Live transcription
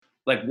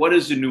like what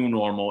is the new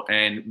normal,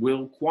 and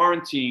will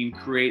quarantine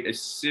create a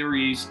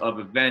series of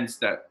events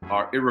that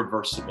are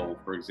irreversible,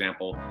 for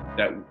example,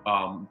 that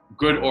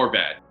good or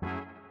bad?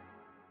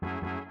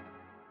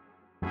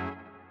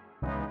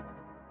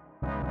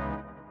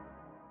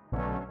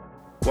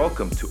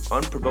 Welcome to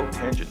Unprovoked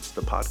Tangents,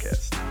 the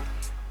podcast,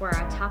 where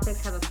our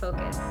topics have a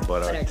focus,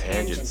 but our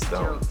tangents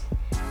don't.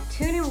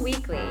 Tune in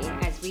weekly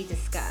as we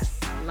discuss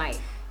life,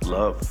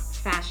 love,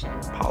 fashion,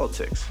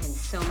 politics, and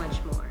so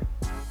much more.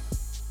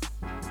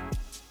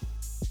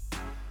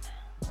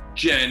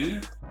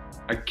 Jen,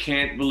 I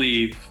can't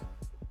believe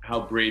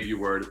how brave you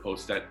were to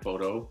post that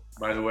photo,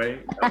 by the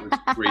way. That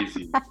was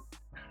crazy.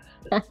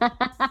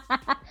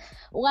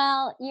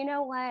 Well, you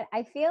know what?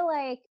 I feel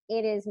like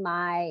it is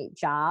my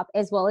job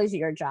as well as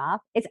your job.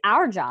 It's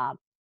our job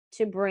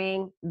to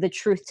bring the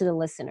truth to the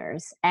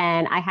listeners.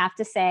 And I have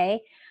to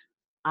say,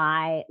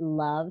 I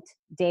loved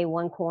day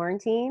one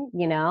quarantine.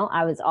 You know,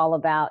 I was all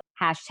about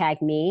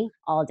 #me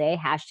all day,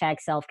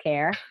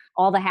 #self-care,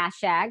 all the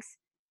hashtags.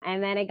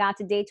 And then it got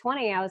to day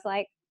 20. I was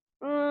like,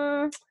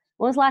 when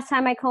was the last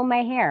time I combed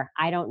my hair?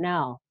 I don't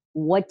know.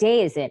 What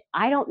day is it?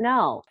 I don't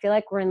know. I feel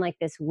like we're in like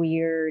this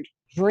weird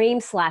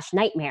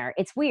dream/nightmare.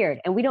 It's weird.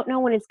 And we don't know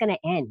when it's going to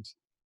end.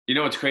 You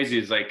know what's crazy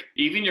is like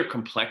even your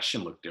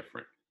complexion looked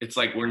different. It's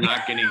like we're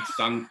not getting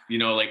sun,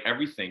 like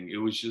everything.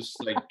 It was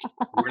just like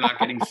we're not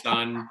getting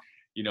sun.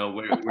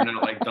 We're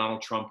not like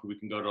Donald Trump, who we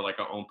can go to like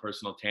our own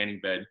personal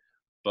tanning bed.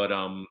 But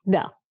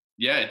No.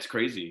 yeah, it's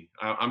crazy.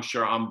 I'm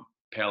sure I'm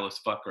pale as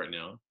fuck right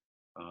now.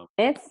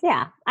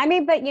 I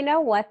mean, but you know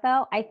what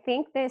though? I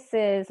think this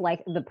is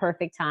like the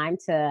perfect time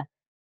to,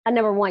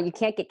 number one, you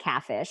can't get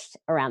catfished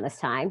around this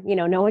time.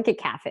 No one could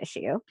catfish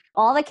you.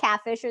 All the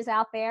catfishers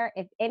out there,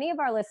 if any of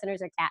our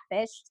listeners are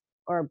catfished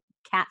or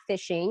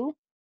catfishing,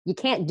 you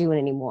can't do it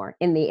anymore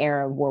in the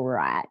era where we're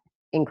at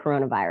in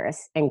coronavirus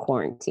and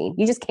quarantine.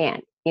 You just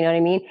can't. You know what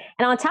I mean?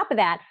 And on top of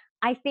that,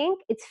 I think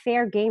it's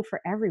fair game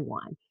for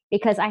everyone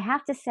because I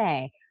have to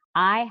say,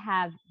 I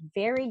have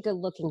very good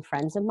looking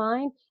friends of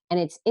mine, and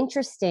it's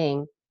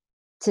interesting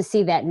to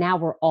see that now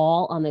we're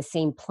all on the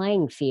same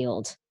playing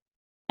field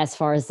as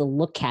far as the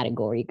look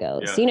category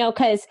goes, Yeah.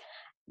 Because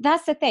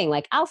that's the thing.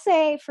 Like, I'll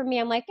say for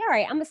me, I'm like, all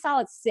right, I'm a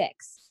solid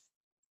 6,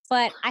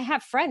 but I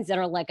have friends that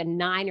are like a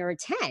 9 or a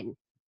 10.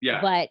 Yeah.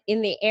 But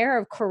in the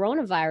era of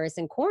coronavirus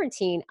and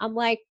quarantine, I'm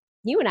like,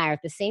 you and I are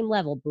at the same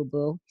level, boo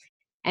boo.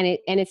 And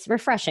it's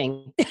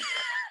refreshing.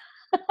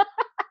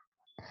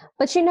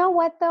 But you know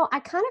what, though? I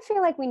kind of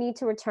feel like we need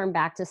to return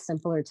back to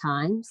simpler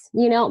times.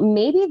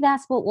 Maybe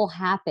that's what will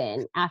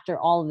happen after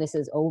all of this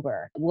is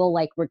over. We'll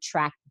like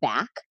retract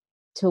back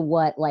to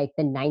what like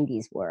the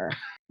 90s were.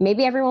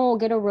 Maybe everyone will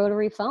get a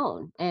rotary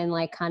phone and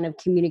like kind of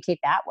communicate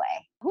that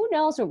way. Who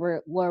knows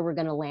where we're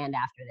going to land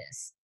after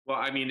this? Well,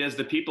 I mean, there's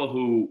the people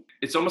who,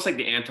 it's almost like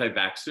the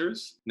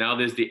anti-vaxxers. Now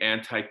there's the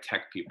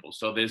anti-tech people.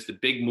 So there's the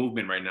big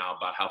movement right now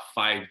about how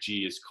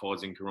 5G is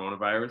causing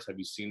coronavirus. Have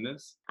you seen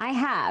this? I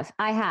have.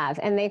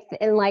 And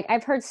like,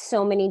 I've heard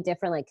so many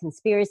different like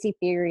conspiracy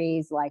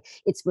theories, like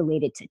it's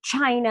related to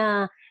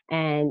China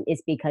and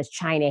it's because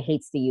China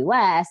hates the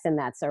US and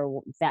that's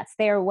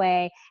their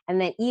way. And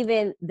then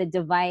even the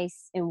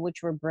device in which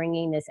we're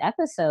bringing this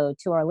episode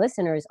to our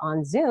listeners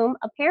on Zoom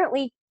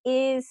apparently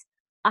is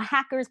a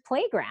hacker's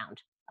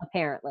playground.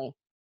 Apparently,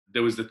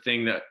 there was the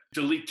thing that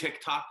delete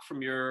TikTok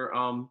from your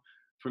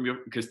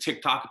because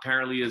TikTok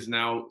apparently is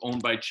now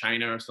owned by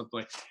China or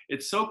something.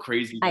 It's so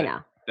crazy. I know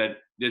that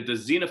the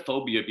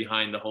xenophobia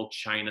behind the whole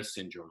China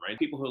syndrome, right?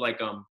 People who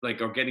like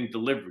are getting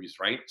deliveries,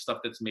 right? Stuff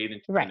that's made in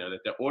China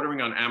that they're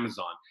ordering on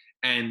Amazon.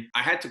 And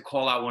I had to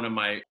call out one of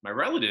my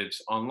relatives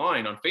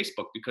online on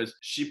Facebook because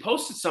she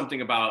posted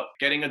something about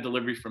getting a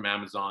delivery from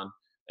Amazon.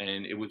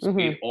 And it was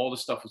made, all the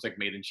stuff was like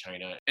made in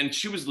China. And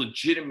she was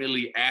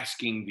legitimately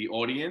asking the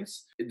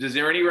audience, is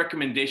there any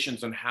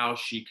recommendations on how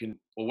she can,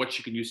 or what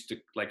she can use to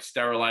like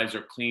sterilize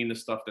or clean the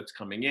stuff that's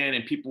coming in?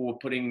 And people were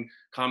putting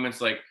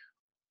comments like,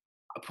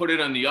 put it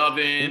on the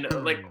oven,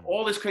 like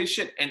all this crazy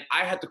shit. And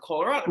I had to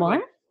call her out. I'm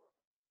like,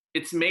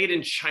 it's made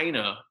in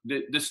China.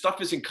 The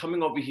stuff isn't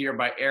coming over here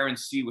by air and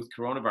sea with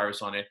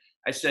coronavirus on it.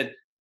 I said,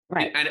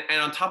 right.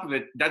 And on top of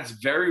it, that's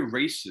very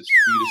racist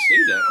for you to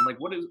say that. I'm like,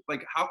 what is,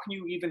 like, how can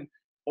you even,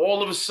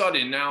 all of a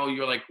sudden now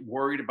you're like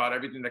worried about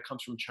everything that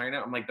comes from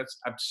China? I'm like, that's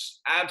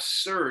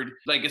absurd.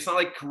 Like, it's not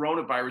like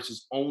coronavirus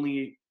is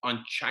only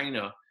on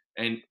China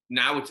and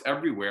now it's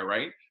everywhere,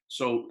 right?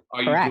 So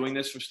are you doing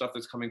this for stuff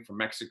that's coming from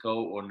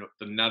Mexico or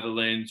the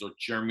Netherlands or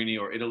Germany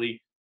or Italy?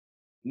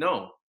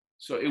 No.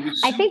 So it was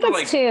super, I think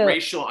it's like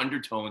racial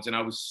undertones. And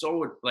I was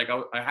so like,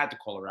 I had to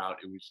call her out.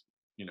 It was,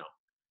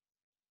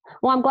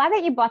 Well, I'm glad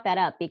that you brought that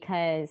up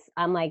because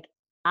I'm like,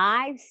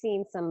 I've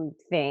seen some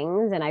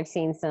things and I've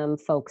seen some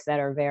folks that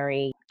are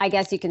very, I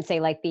guess you can say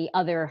like the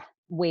other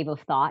wave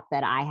of thought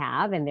that I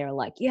have. And they're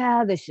like,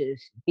 yeah, this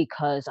is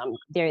because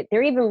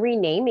they're even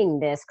renaming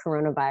this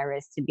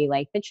coronavirus to be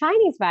like the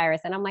Chinese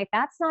virus. And I'm like,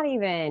 that's not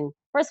even,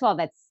 first of all,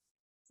 that's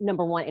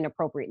number one,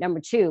 inappropriate. Number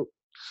two,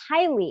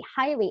 highly,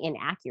 highly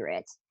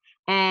inaccurate.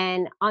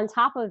 And on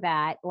top of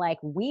that, like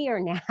we are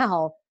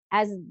now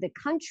as the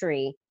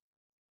country,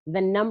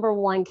 the number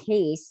one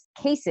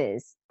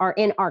cases are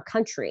in our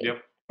country.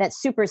 Yep. That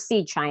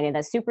supersede China,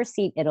 that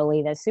supersede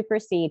Italy, that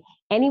supersede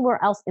anywhere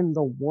else in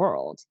the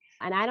world.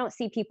 And I don't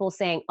see people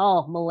saying,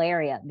 oh,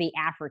 malaria, the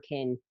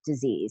African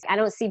disease. I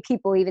don't see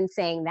people even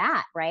saying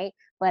that, right?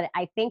 But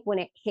I think when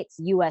it hits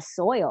US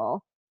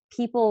soil,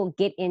 people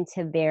get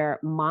into their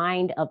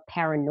mind of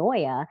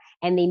paranoia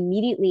and they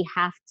immediately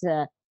have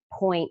to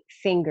point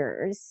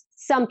fingers.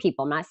 Some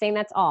people, I'm not saying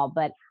that's all,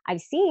 but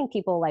I've seen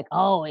people like,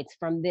 oh, it's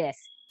from this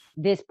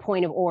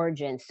point of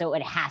origin, so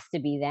it has to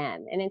be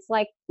them. And it's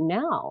like,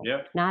 no,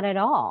 Yeah. not at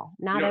all.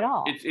 Not at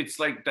all. It's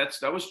like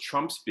that was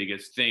Trump's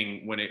biggest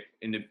thing when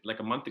like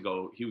a month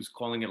ago, he was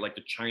calling it like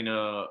the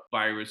China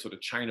virus or the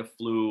China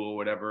flu or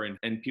whatever.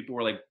 And people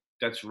were like,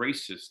 that's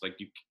racist. Like,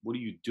 what are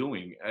you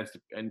doing?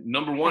 And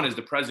number one, as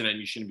the president,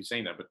 you shouldn't be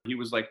saying that. But he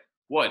was like,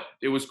 what?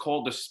 It was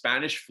called the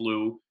Spanish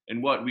flu,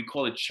 and what? We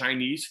call it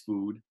Chinese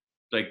food.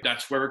 Like,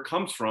 that's where it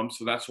comes from.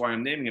 So that's why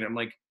I'm naming it. I'm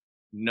like,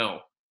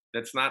 no,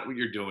 that's not what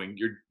you're doing.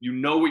 You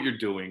know what you're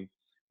doing.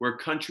 We're a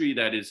country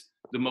that is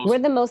we're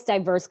the most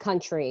diverse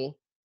country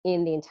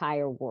in the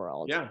entire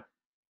world. Yeah.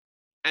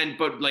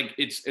 But like,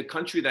 it's a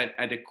country that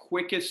at the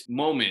quickest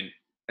moment,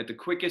 at the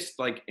quickest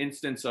like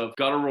instance of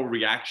guttural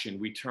reaction,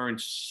 we turn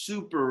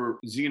super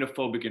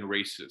xenophobic and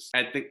racist.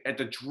 At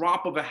the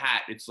drop of a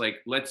hat, it's like,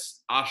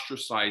 let's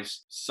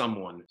ostracize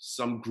someone,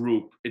 some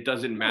group. It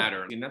doesn't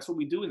matter. And that's what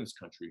we do in this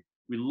country.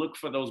 We look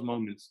for those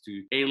moments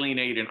to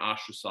alienate and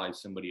ostracize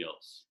somebody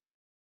else.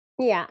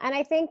 Yeah, and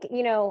I think,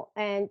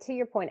 and to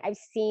your point, I've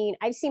seen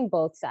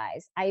both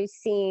sides. I've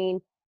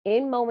seen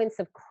in moments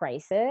of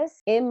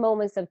crisis, in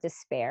moments of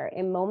despair,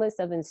 in moments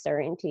of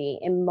uncertainty,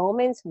 in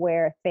moments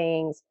where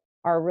things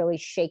are really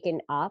shaken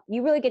up,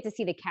 you really get to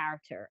see the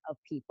character of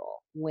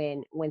people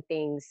when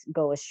things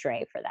go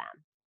astray for them.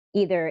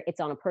 Either it's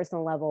on a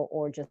personal level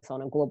or just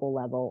on a global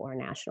level or a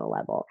national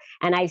level.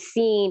 And I've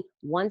seen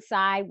one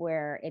side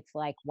where it's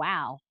like,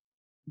 wow,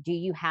 do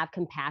you have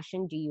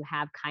compassion? Do you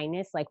have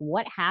kindness? Like,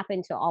 what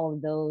happened to all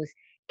of those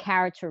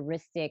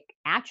characteristic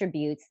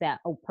attributes that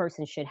a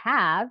person should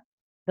have?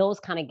 Those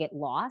kind of get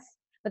lost.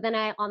 But then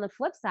on the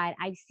flip side,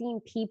 I've seen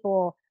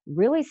people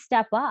really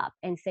step up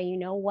and say, you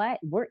know what,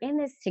 we're in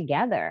this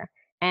together.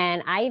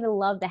 And I even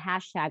love the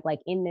hashtag like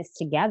in this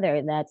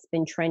together that's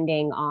been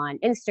trending on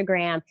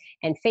Instagram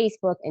and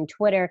Facebook and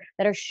Twitter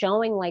that are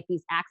showing like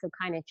these acts of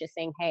kindness, just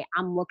saying, hey,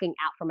 I'm looking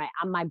out for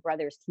I'm my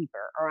brother's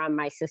keeper or I'm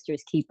my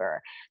sister's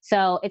keeper.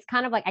 So it's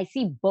kind of like I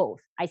see both.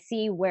 I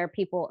see where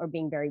people are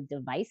being very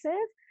divisive,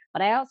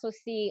 but I also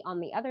see on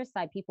the other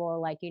side, people are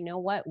like, you know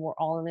what, we're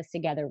all in this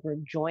together. We're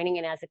joining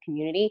in as a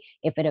community.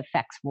 If it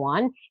affects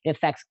one, it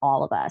affects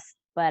all of us.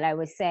 But I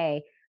would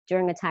say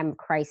during a time of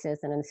crisis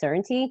and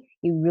uncertainty,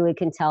 you really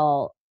can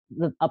tell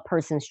a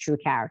person's true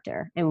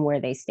character and where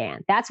they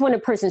stand. That's when a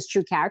person's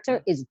true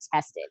character is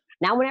tested.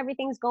 Not when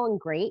everything's going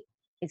great,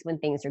 it's when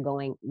things are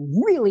going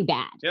really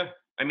bad. Yeah.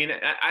 I mean,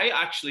 I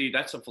actually,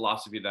 that's a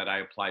philosophy that I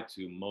apply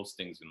to most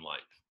things in life.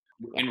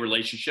 Yeah. In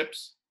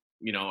relationships,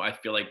 I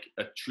feel like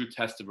a true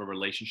test of a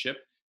relationship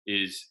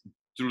is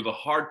through the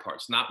hard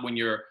parts, not when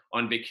you're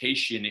on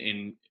vacation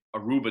in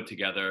Aruba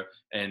together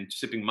and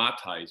sipping Mai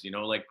Tais,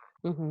 like,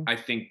 mm-hmm. I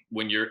think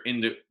when you're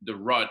in the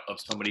rut of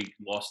somebody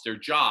lost their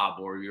job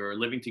or you're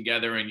living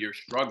together and you're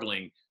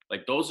struggling,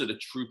 like those are the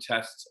true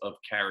tests of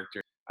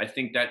character. I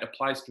think that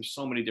applies for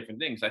so many different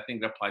things. I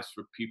think that applies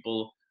for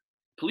people,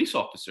 police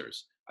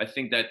officers. I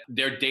think that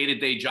their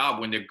day-to-day job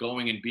when they're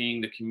going and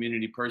being the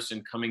community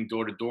person, coming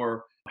door to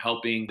door,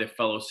 helping their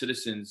fellow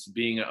citizens,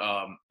 being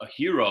a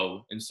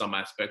hero in some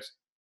aspects,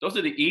 those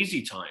are the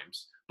easy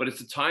times. But it's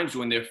the times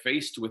when they're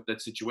faced with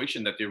that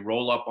situation that they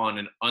roll up on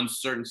an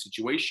uncertain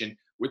situation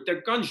with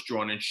their guns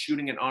drawn and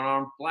shooting an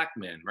unarmed black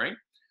man, right?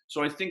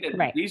 So I think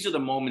that these are the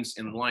moments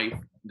in life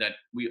that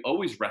we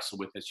always wrestle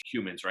with as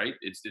humans, right?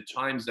 It's the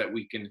times that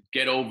we can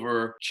get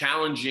over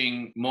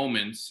challenging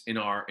moments in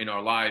our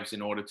lives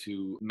in order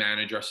to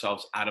manage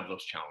ourselves out of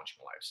those challenging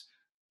lives.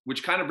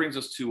 Which kind of brings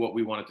us to what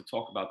we wanted to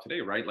talk about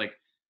today, right? Like,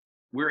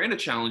 we're in a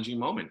challenging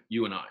moment,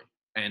 you and I,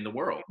 and the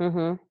world,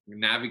 mm-hmm.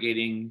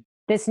 navigating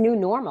this new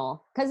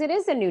normal, because it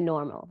is a new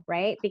normal,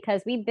 right?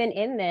 Because we've been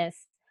in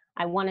this,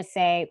 I want to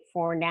say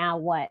for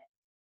now, a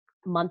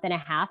month and a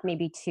half,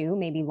 maybe 2,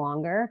 maybe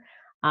longer.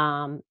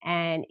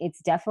 And it's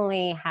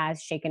definitely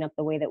has shaken up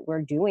the way that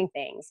we're doing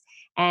things.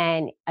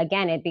 And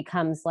again, it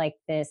becomes like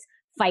this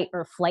fight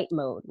or flight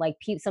mode. Like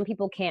some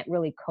people can't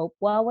really cope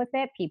well with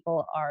it.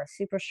 People are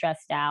super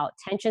stressed out.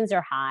 Tensions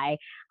are high.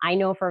 I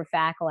know for a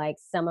fact, like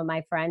some of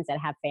my friends that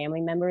have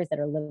family members that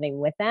are living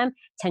with them,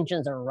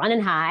 tensions are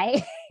running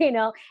high.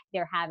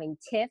 They're having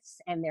tiffs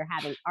and they're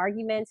having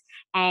arguments,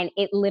 and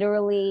it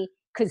literally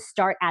could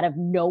start out of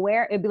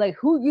nowhere. It'd be like,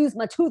 who used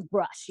my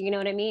toothbrush? You know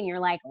what I mean?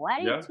 You're like,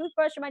 what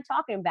toothbrush am I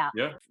talking about?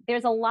 Yeah.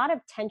 There's a lot of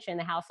tension in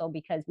the household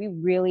because we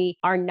really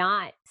are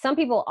not, some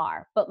people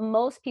are, but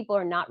most people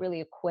are not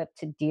really equipped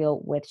to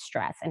deal with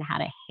stress and how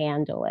to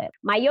handle it.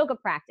 My yoga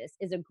practice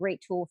is a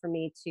great tool for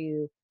me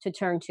to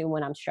turn to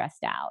when I'm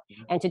stressed out,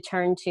 and to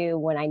turn to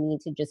when I need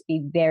to just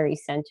be very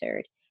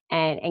centered.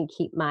 and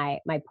keep my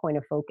point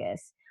of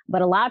focus.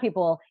 But a lot of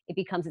people, it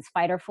becomes this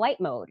fight or flight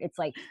mode. It's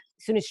like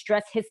as soon as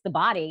stress hits the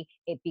body,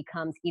 it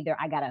becomes either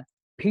I gotta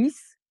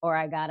peace or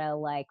I gotta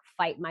like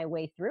fight my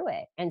way through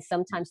it. And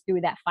sometimes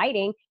through that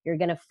fighting, you're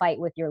gonna fight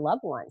with your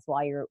loved ones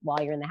while you're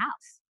in the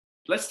house.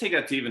 Let's take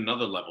that to even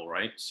another level,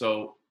 right?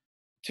 So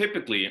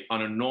typically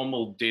on a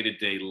normal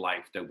day-to-day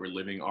life that we're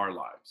living our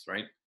lives,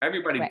 right?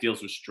 Everybody Right.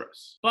 deals with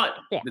stress. But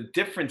Yeah. the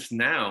difference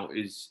now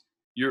is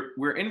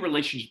we're in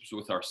relationships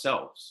with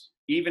ourselves.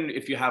 Even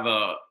if you have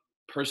a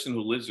person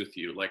who lives with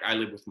you, like I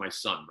live with my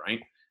son,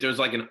 right? There's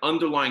like an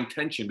underlying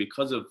tension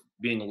because of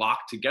being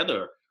locked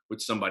together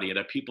with somebody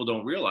that people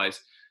don't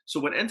realize. So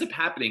what ends up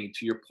happening,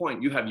 to your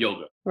point, you have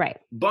yoga. Right.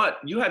 But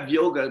you have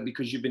yoga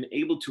because you've been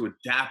able to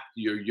adapt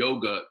your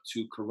yoga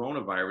to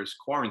coronavirus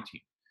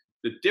quarantine.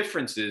 The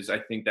difference is, I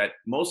think, that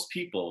most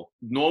people,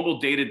 normal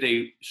day to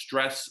day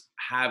stress,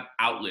 have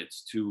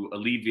outlets to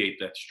alleviate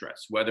that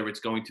stress, whether it's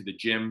going to the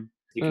gym,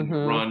 taking a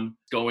Hmm. run,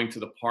 going to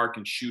the park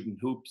and shooting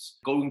hoops,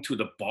 going to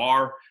the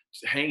bar,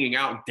 hanging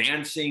out,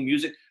 dancing,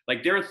 music.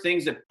 Like there are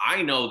things that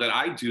I know that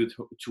I do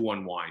to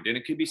unwind. And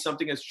it could be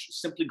something as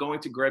simply going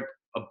to grab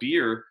a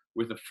beer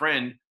with a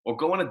friend or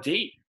go on a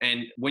date.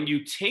 And when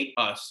you take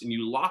us and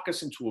you lock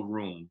us into a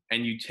room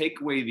and you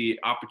take away the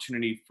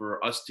opportunity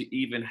for us to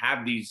even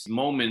have these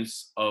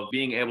moments of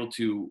being able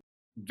to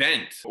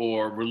vent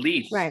or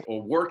release Right.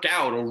 or work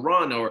out or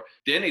run, or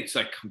then it's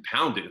like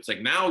compounded. It's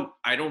like now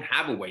I don't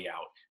have a way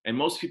out. And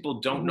most people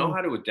don't know Hmm.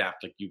 how to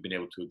adapt like you've been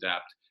able to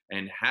adapt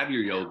and have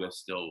your yoga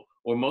still.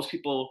 Or most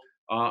people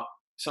uh,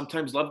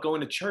 sometimes love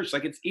going to church,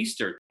 like it's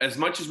Easter. As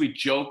much as we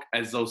joke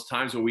as those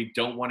times where we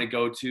don't want to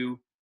go to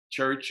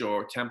church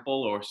or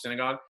temple or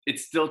synagogue,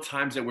 it's still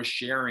times that we're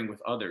sharing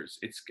with others.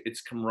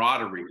 It's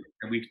camaraderie,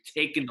 and we've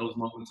taken those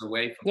moments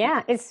away from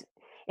Yeah, people.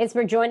 it's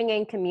for joining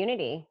in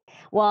community.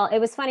 Well, it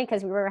was funny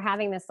because we were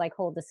having this like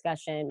whole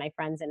discussion, my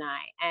friends and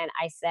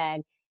I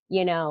said,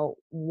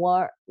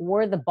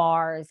 were the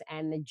bars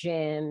and the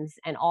gyms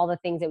and all the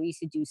things that we used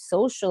to do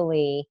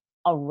socially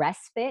a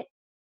respite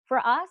for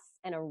us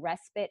and a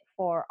respite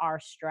for our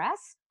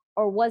stress?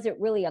 Or was it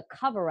really a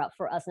cover up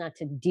for us not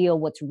to deal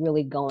what's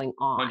really going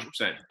on?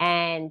 100%.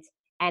 And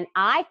and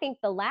I think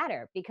the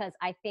latter, because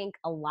I think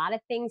a lot of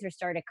things are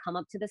starting to come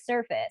up to the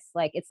surface.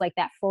 Like it's like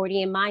that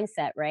Freudian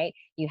mindset, right?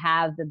 You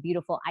have the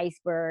beautiful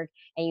iceberg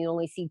and you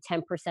only see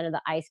 10% of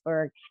the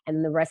iceberg,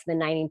 and the rest of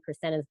the 90%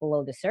 is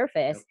below the Yep.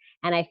 surface.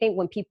 And I think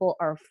when people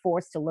are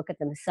forced to look at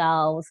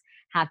themselves,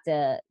 have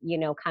to,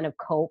 kind of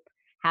cope,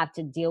 have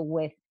to deal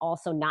with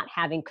also not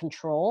having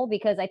control,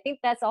 because I think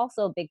that's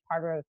also a big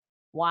part of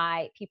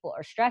why people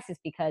are stressed is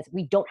because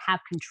we don't have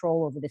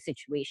control over the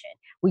situation.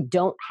 We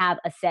don't have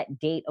a set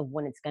date of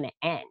when it's going to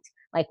end.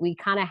 Like we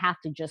kind of have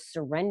to just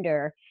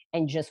surrender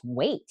and just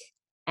wait.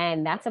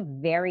 And that's a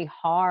very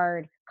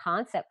hard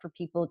concept for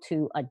people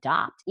to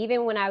adopt.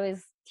 Even when I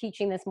was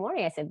teaching this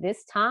morning, I said,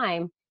 this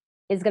time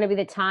is going to be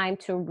the time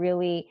to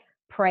really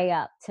pray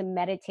up, to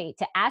meditate,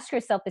 to ask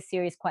yourself the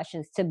serious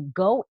questions, to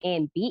go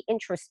in, be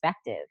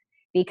introspective,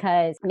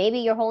 because maybe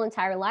your whole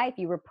entire life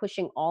you were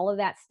pushing all of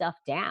that stuff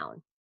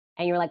down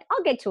and you're like,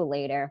 I'll get to it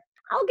later.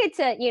 I'll get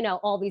to,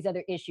 all these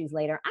other issues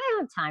later. I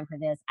don't have time for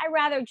this. I'd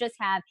rather just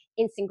have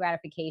instant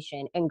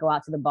gratification and go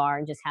out to the bar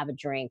and just have a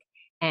drink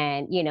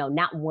and,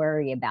 not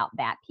worry about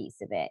that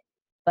piece of it.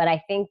 But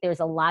I think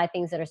there's a lot of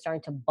things that are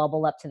starting to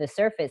bubble up to the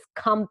surface.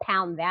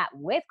 Compound that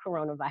with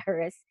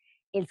coronavirus,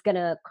 it's going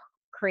to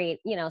create,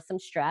 some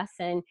stress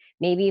and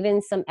maybe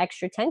even some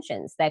extra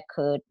tensions that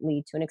could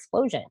lead to an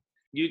explosion.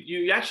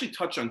 You actually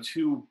touch on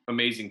two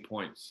amazing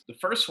points. The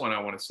first one I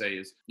want to say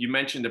is you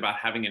mentioned about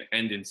having an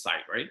end in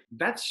sight, right?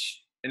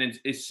 That's an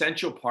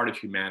essential part of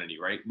humanity,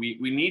 right? We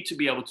need to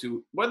be able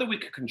to, whether we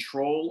can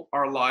control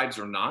our lives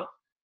or not,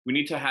 we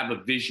need to have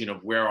a vision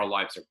of where our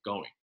lives are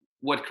going.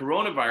 What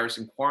coronavirus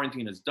and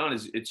quarantine has done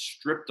is it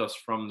stripped us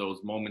from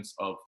those moments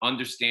of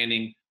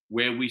understanding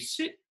where we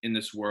sit in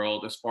this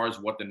world as far as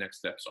what the next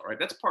steps are, right?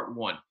 That's part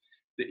one.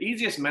 The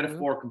easiest Mhm.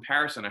 metaphor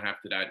comparison I have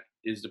to that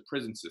is the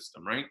prison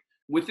system, right?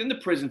 Within the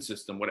prison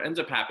system, what ends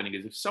up happening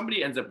is if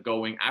somebody ends up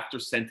going after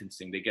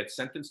sentencing, they get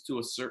sentenced to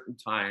a certain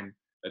time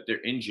that they're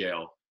in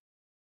jail.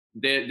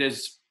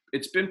 There's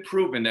it's been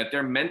proven that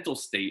their mental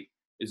state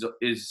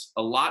is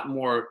a lot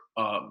more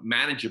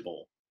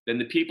manageable than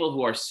the people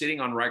who are sitting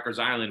on Rikers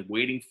Island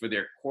waiting for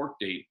their court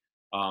date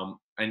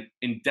and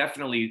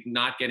indefinitely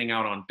not getting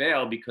out on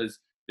bail because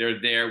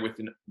they're there with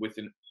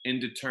an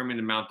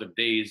indeterminate amount of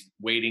days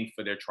waiting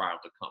for their trial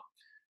to come.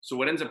 So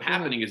what ends up Mhm.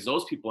 happening is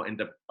those people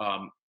end up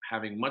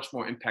having much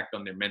more impact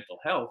on their mental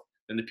health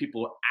than the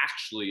people who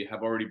actually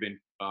have already been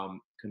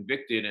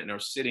convicted and are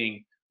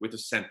sitting with a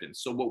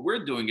sentence. So what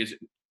we're doing is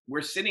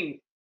we're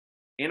sitting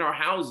in our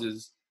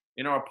houses,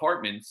 in our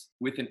apartments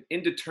with an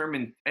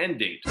indeterminate end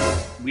date.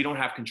 We don't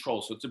have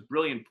control. So it's a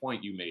brilliant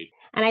point you made.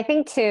 And I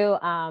think too,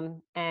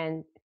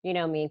 and you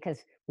know me,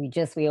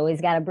 because we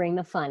always got to bring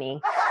the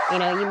funny. You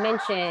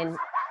mentioned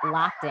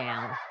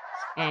lockdown,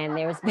 and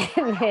there's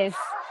been this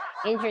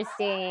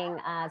interesting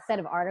set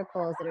of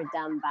articles that are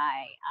done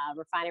by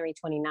Refinery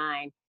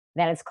 29,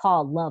 that is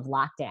called Love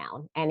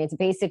Lockdown. And it's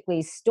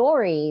basically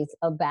stories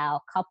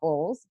about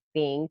couples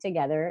being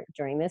together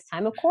during this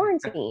time of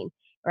quarantine,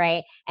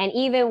 right? And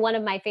even one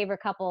of my favorite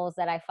couples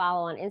that I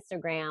follow on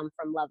Instagram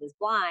from Love is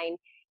Blind,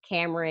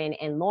 Cameron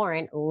and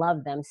Lauren,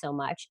 love them so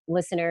much.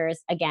 Listeners,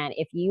 again,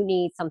 if you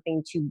need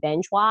something to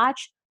binge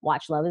watch,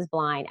 watch Love is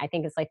Blind. I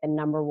think it's like the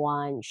number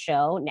one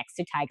show next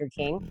to Tiger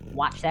King.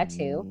 Watch that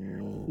too.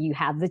 You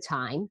have the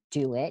time,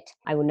 do it.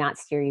 I would not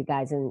steer you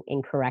guys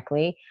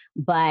incorrectly.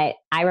 But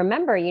I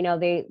remember,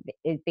 they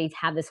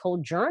have this whole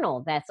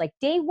journal that's like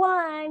day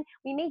one,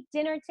 we made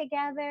dinner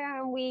together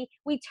and we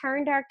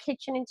turned our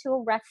kitchen into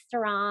a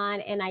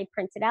restaurant and I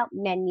printed out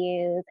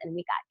menus and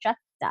we got dressed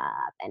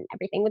up and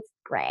everything was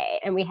great.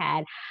 And we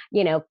had,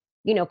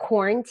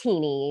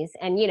 quarantinis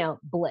and,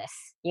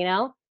 bliss,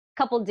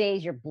 couple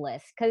days you're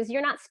bliss because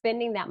you're not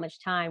spending that much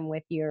time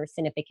with your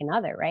significant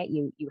other, right?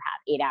 You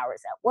have 8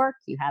 hours at work,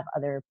 you have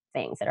other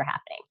things that are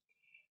happening.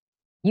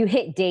 You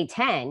hit day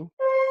 10.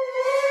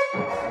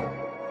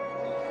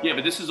 Yeah,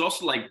 but this is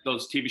also like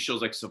those TV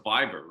shows like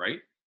Survivor, right?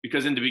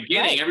 Because in the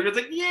beginning, everyone's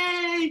like,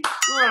 yay,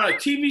 we're on a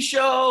TV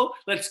show,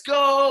 let's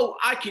go,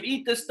 I can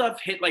eat this stuff.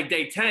 Hit like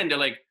day 10, they're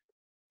like,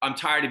 I'm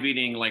tired of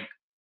eating like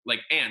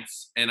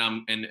ants and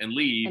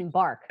leave and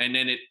bark. And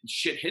then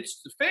shit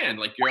hits the fan.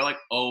 Like you're like,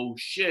 oh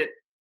shit,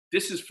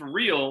 this is for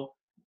real.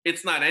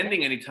 It's not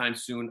ending anytime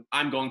soon.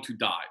 I'm going to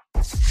die.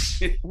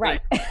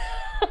 Right.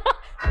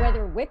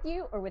 Whether with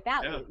you or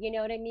without you, you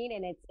know what I mean?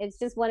 And it's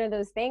just one of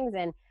those things.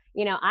 And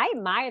I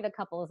admire the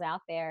couples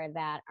out there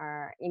that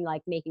are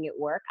like making it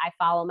work. I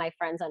follow my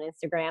friends on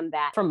Instagram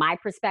that, from my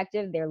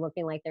perspective, they're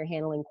looking like they're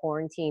handling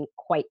quarantine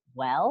quite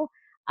well.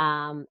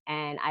 And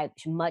I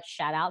much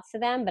shout outs to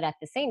them. But at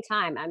the same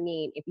time, I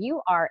mean, if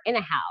you are in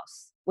a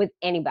house with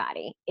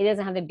anybody, it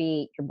doesn't have to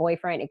be your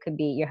boyfriend. It could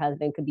be your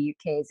husband, it could be your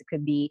kids, it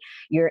could be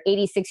your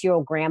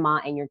 86-year-old grandma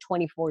and you're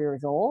 24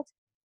 years old.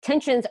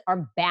 Tensions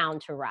are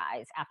bound to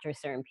rise after a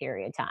certain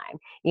period of time,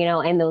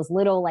 and those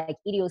little like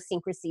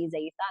idiosyncrasies that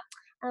you thought,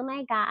 oh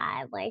my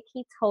God, like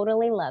he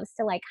totally loves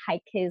to like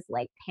hike his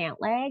like pant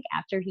leg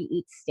after he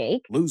eats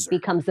steak. Loser.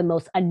 Becomes the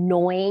most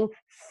annoying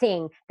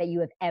thing that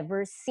you have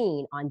ever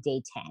seen on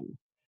day 10.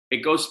 It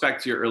goes back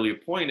to your earlier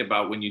point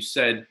about when you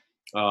said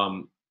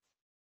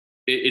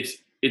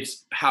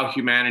it's how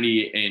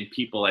humanity and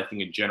people, I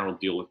think in general,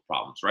 deal with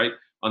problems, right?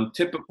 And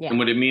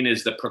what I mean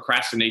is the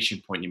procrastination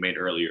point you made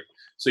earlier.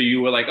 So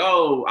you were like,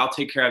 oh, I'll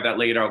take care of that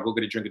later. I'll go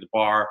get a drink at the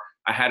bar.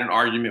 I had an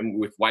argument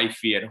with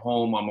wifey at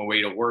home on my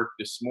way to work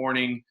this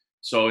morning.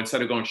 So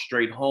instead of going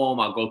straight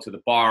home, I'll go to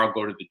the bar, I'll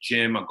go to the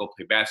gym, I'll go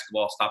play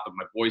basketball, I'll stop at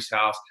my boy's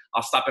house,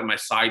 I'll stop at my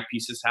side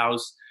piece's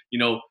house.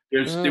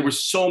 There were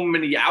so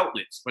many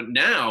outlets, but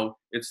now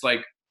it's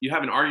like you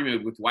have an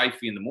argument with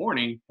wifey in the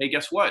morning. Hey,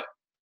 guess what?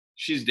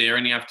 She's there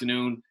in the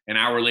afternoon. An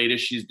hour later,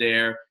 she's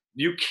there.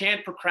 You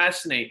can't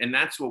procrastinate. And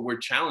that's what we're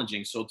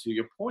challenging. So to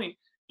your point,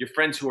 your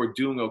friends who are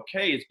doing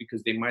okay is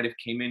because they might have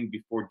came in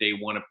before day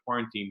one of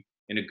quarantine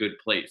in a good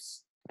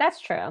place. That's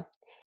true.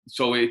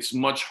 So it's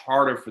much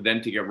harder for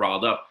them to get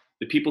riled up.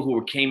 The people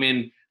who came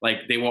in, like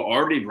they were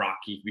already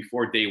rocky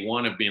before day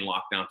one of being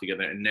locked down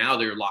together, and now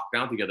they're locked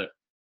down together.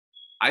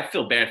 I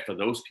feel bad for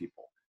those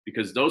people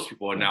because those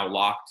people are now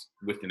locked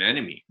with an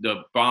enemy.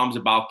 The bomb's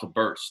about to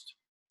burst.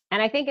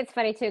 And I think it's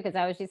funny too, because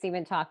I was just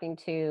even talking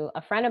to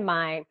a friend of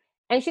mine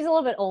and she's a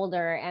little bit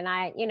older. And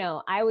I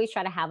always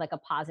try to have like a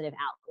positive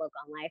outlook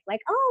on life. Like,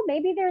 oh,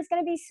 maybe there's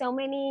going to be so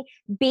many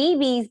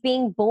babies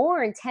being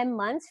born 10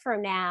 months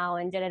from now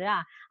and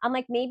da-da-da. I'm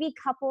like, maybe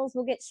couples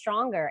will get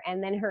stronger.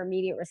 And then her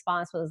immediate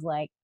response was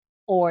like,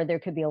 or there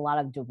could be a lot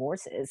of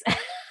divorces.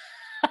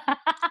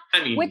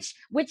 I mean,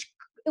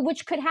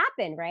 which could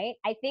happen, right?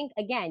 I think,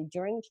 again,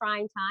 during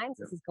trying times,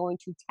 this is going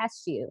to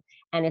test you.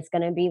 And it's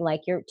going to be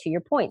like to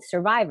your point,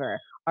 Survivor.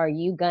 Are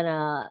you going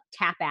to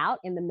tap out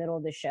in the middle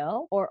of the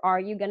show or are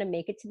you going to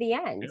make it to the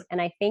end? Yeah.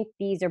 And I think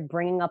these are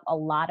bringing up a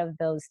lot of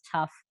those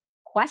tough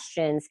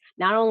questions,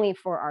 not only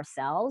for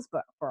ourselves,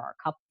 but for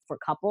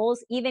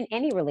couples, even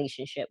any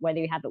relationship, whether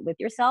you have it with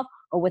yourself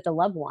or with a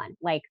loved one.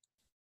 Like,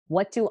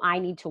 what do I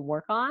need to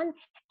work on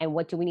and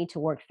what do we need to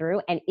work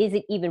through? And is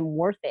it even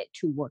worth it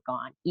to work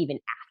on even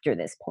after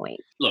this point?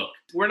 Look,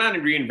 we're not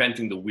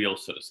reinventing the wheel,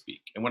 so to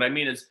speak. And what I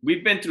mean is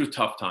we've been through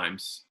tough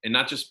times, and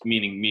not just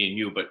meaning me and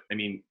you, but I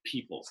mean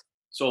people.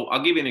 So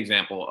I'll give you an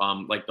example.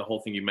 Like the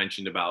whole thing you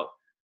mentioned about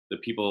the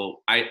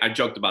people, I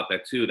joked about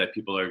that too, that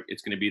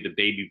it's going to be the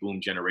baby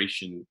boom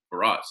generation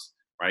for us,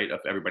 right?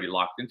 Of everybody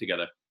locked in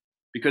together.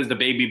 Because the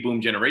baby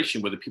boom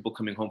generation were the people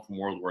coming home from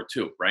World War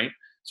II, right?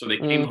 So they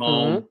came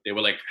home, they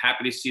were like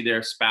happy to see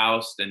their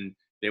spouse, and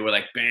they were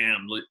like,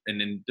 bam,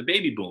 and then the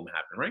baby boom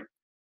happened, right?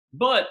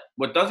 But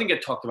what doesn't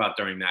get talked about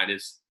during that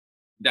is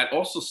that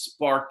also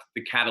sparked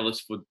the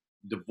catalyst for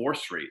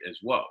divorce rate as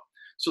well.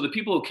 So the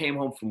people who came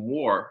home from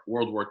World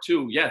War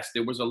II, yes,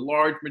 there was a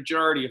large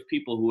majority of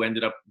people who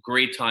ended up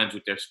great times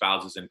with their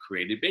spouses and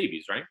created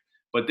babies, right?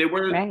 But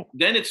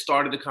then it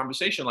started the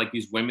conversation, like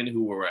these women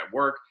who were at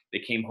work, they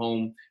came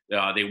home,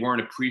 they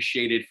weren't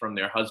appreciated from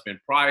their husband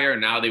prior.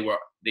 Now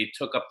they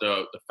took up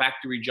the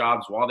factory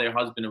jobs while their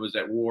husband was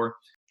at war.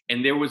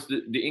 And there was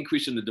the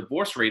increase in the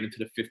divorce rate into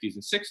the 50s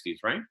and 60s,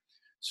 right?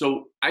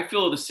 So I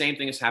feel the same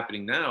thing is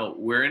happening now.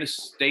 We're in a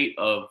state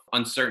of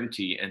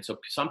uncertainty. And so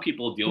some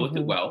people deal with it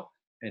Mhm. well,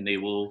 and they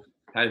will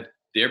have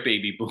their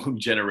baby boom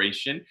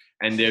generation.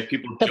 And there are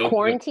people The joking.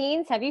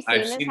 quarantines, have you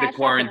I've seen this seen the hashtag? The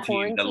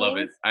quarantines. I love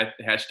it.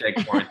 quarantines?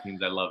 Hashtag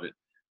quarantines. I love it.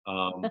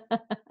 Um,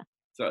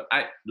 so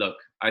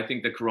I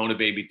think the Corona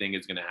baby thing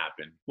is going to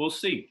happen. We'll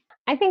see.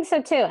 I think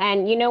so too.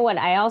 And you know what?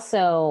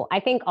 I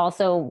think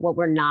also what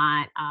we're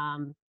not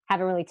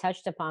haven't really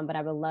touched upon, but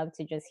I would love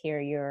to just hear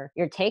your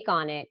take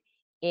on it.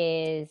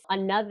 Is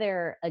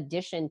another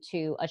addition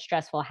to a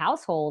stressful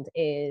household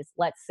is,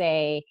 let's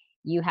say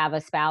you have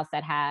a spouse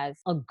that has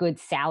a good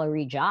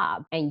salary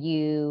job and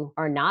you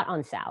are not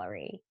on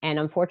salary, and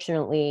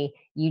unfortunately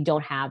you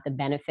don't have the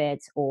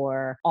benefits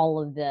or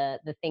all of the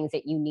things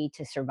that you need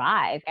to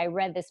survive. I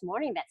read this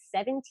morning that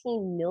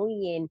 17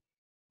 million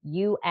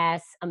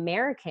US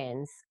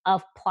Americans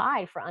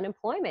applied for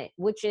unemployment,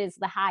 which is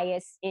the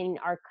highest in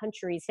our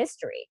country's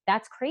history.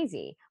 That's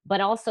crazy. But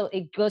also,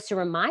 it goes to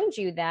remind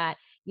you that,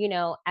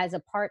 as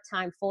a part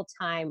time, full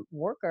time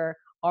worker,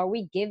 are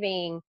we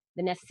giving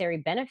the necessary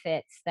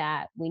benefits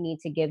that we need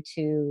to give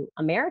to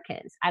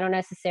Americans? I don't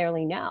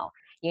necessarily know.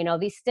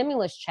 These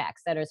stimulus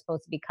checks that are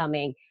supposed to be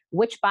coming,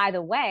 which, by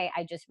the way,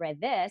 I just read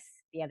this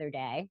the other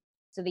day.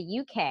 So the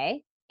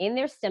UK, in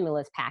their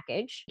stimulus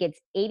package, gets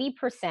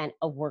 80%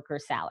 of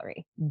workers'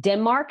 salary.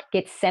 Denmark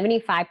gets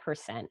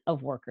 75%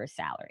 of workers'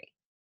 salary.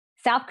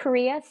 South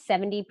Korea,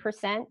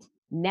 70%.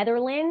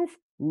 Netherlands,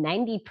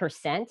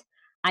 90%.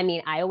 I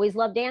mean, I always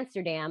loved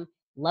Amsterdam.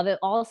 Love it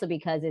also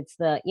because it's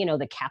the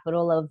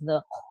capital of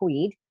the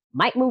weed.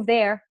 Might move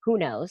there, who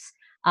knows.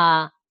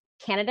 Uh,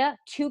 Canada,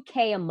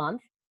 2K a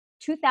month,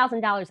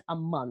 $2,000 a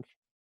month.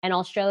 And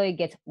Australia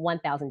gets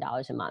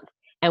 $1,000 a month.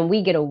 And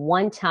we get a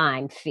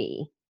one-time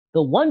fee,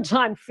 the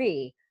one-time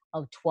fee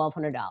of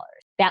 $1,200.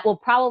 That will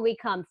probably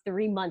come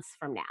 3 months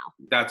from now.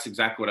 That's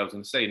exactly what I was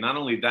going to say. Not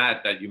only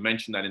that you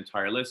mentioned that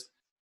entire list,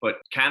 but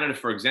Canada,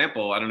 for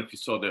example, I don't know if you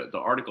saw the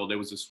article. There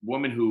was this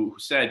woman who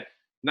said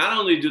not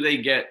only do they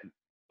get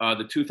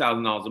the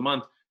 $2,000 a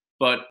month,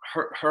 but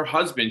her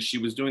husband, she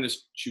was doing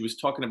this, she was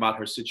talking about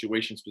her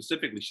situation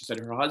specifically. She said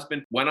her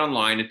husband went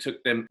online. It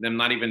took them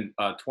not even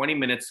 20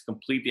 minutes to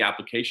complete the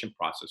application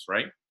process,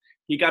 right?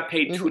 He got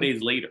paid 2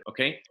 days later.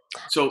 Okay.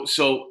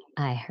 So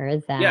I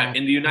heard that. yeah,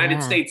 in the United Yeah.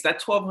 States,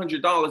 that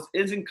 $1,200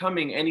 isn't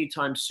coming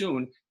anytime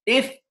soon.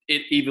 If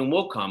it even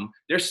will come,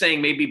 they're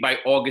saying maybe by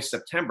August,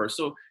 September.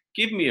 So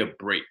give me a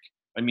break.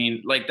 I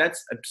mean, like,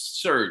 that's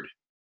absurd.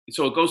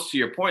 So it goes to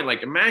your point.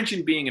 Like,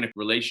 imagine being in a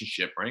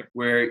relationship, right,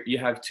 where you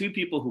have two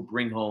people who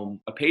bring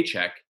home a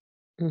paycheck,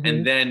 and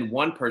Mhm. then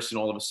one person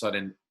all of a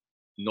sudden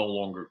no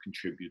longer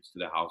contributes to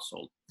the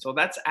household. So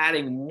that's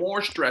adding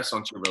more stress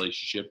onto a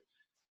relationship,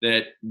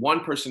 that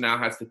one person now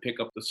has to pick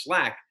up the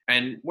slack.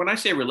 And when I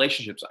say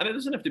relationships, it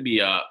doesn't have to be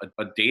a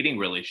dating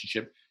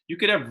relationship. You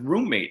could have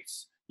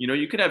roommates.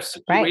 You could have Right.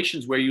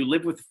 situations where you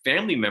live with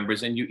family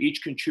members and you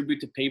each contribute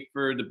to pay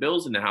for the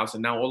bills in the house.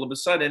 And now all of a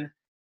sudden,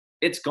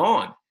 it's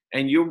gone.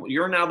 And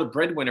you're now the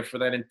breadwinner for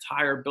that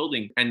entire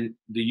building. And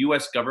the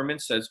US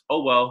government says,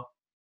 oh, well,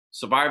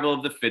 survival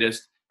of the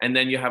fittest. And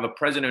then you have a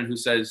president who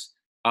says,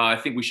 I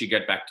think we should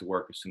get back to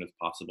work as soon as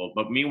possible.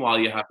 But meanwhile,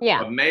 you have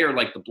Yeah. a mayor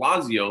like de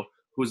Blasio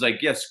who's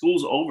like, yeah,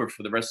 school's over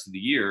for the rest of the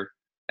year.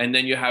 And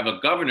then you have a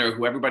governor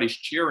who everybody's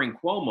cheering,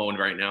 Cuomo,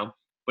 right now.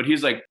 But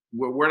he's like,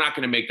 we're not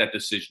going to make that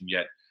decision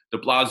yet. De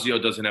Blasio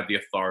doesn't have the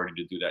authority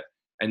to do that.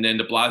 And then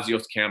de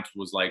Blasio's camp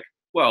was like,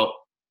 well,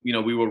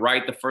 we were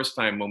right the first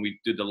time when we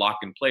did the lock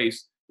in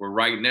place. We're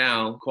right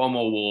now.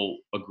 Cuomo will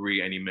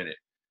agree any minute.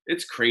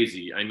 It's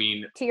crazy. I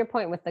mean, To your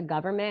point with the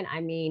government,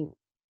 I mean,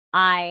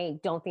 I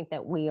don't think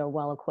that we are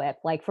well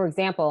equipped. Like, for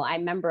example, I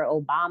remember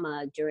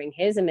Obama during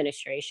his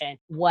administration.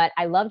 What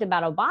I loved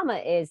about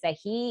Obama is that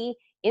he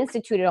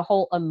instituted a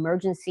whole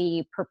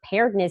emergency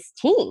preparedness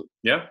team.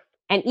 yeah,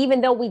 And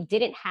even though we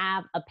didn't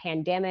have a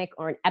pandemic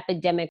or an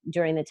epidemic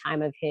during the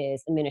time of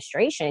his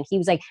administration, he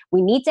was like,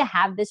 we need to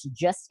have this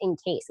just in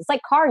case. It's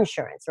like car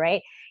insurance,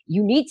 right?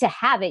 You need to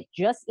have it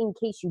just in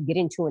case you get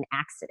into an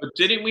accident, but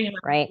didn't we have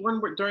right?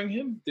 one during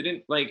him?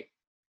 Didn't like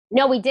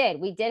No, we did.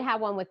 We did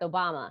have one with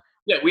Obama.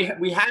 Yeah, we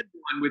had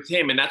one with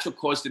him, and that's what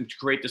caused him to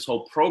create this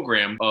whole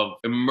program of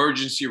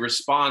emergency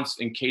response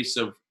in case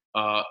of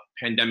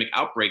pandemic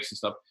outbreaks and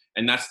stuff.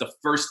 And that's the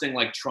first thing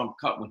like Trump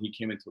cut when he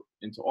came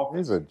into office.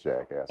 He's a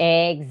jackass.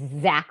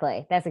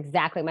 Exactly. That's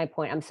exactly my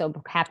point. I'm so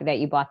happy that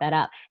you brought that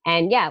up.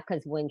 And yeah,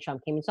 because when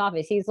Trump came into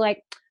office, he's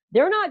like,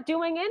 they're not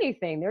doing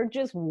anything. They're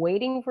just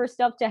waiting for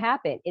stuff to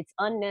happen. It's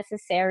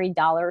unnecessary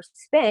dollars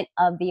spent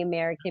of the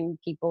American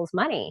people's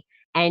money.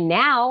 And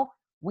now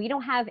we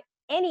don't have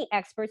any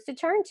experts to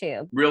turn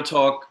to. Real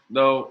talk,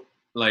 though,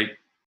 like,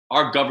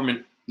 our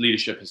government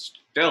leadership has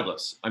failed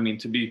us. I mean,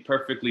 to be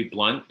perfectly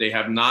blunt, they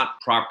have not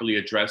properly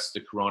addressed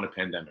the corona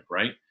pandemic,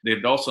 right?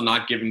 They've also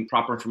not given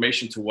proper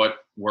information to what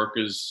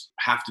workers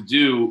have to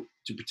do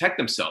to protect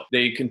themselves.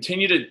 They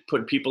continue to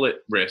put people at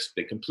risk.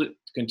 They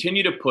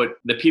continue to put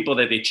the people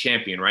that they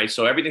champion, right?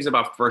 So everything's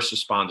about first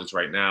responders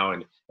right now,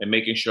 and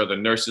making sure the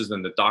nurses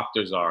and the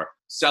doctors are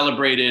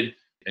celebrated,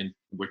 and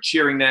we're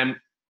cheering them,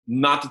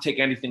 not to take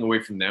anything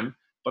away from them.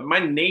 But my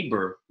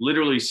neighbor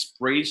literally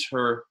sprays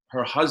her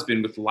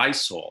husband with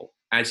Lysol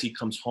as he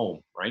comes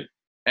home, right?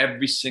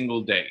 Every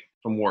single day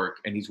from work,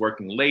 and he's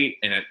working late,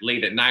 and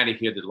late at night I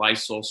hear the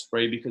Lysol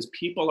spray, because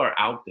people are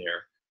out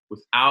there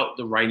without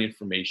the right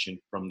information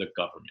from the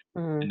government.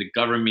 Mm-hmm. And the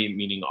government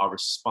meaning our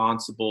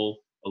responsible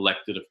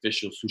elected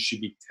officials who should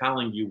be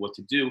telling you what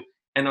to do.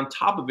 And on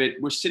top of it,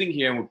 we're sitting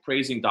here and we're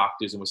praising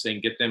doctors, and we're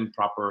saying get them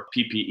proper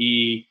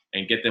PPE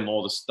and get them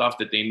all the stuff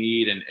that they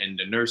need, and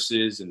the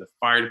nurses and the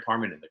fire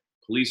department and the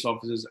police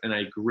officers. And I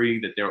agree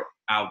that they're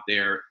out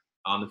there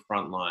on the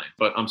front line.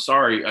 But I'm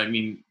sorry, I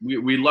mean,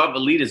 we love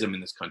elitism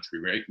in this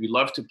country, right? We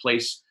love to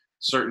place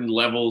certain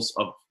levels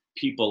of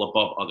people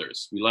above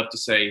others. We love to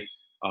say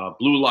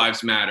blue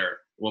lives matter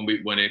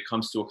when it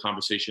comes to a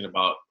conversation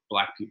about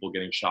Black people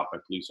getting shot by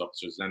police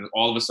officers. And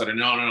all of a sudden,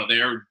 no,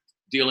 they're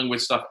dealing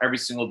with stuff every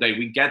single day.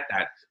 We get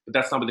that, but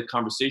that's not what the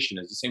conversation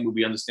is. The same way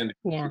we understand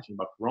the conversation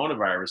about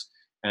coronavirus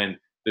and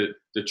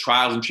the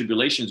trials and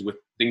tribulations with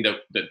things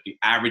that the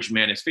average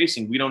man is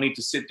facing. We don't need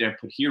to sit there and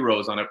put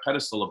heroes on a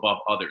pedestal above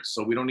others.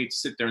 So we don't need to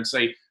sit there and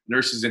say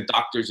nurses and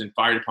doctors and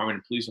fire department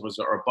and police officers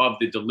are above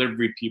the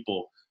delivery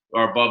people,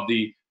 or above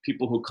the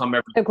people who come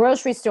the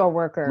grocery store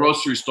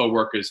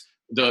workers,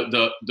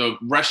 the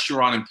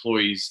restaurant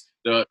employees,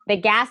 the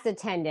gas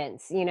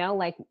attendants,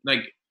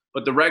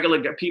 but the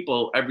regular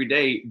people every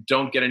day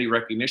don't get any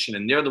recognition,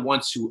 and they're the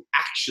ones who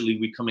actually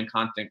we come in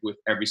contact with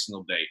every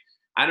single day.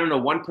 I don't know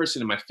one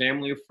person in my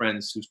family or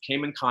friends who's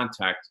came in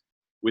contact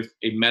with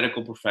a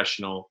medical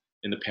professional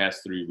in the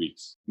past 3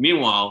 weeks.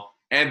 Meanwhile,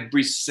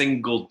 every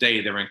single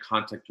day they're in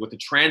contact with a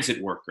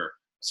transit worker,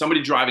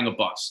 somebody driving a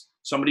bus,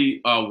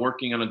 somebody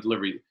working on a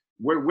delivery.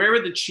 Where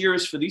are the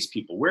cheers for these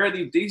people? Where are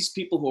these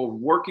people who are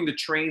working the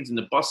trains and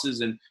the buses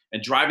and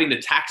driving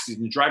the taxis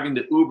and driving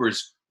the Ubers?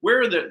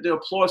 Where are the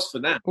applause for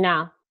them?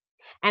 No.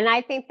 And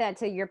I think that,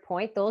 to your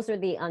point, those are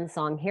the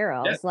unsung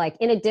heroes. Yeah. Like,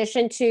 in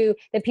addition to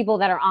the people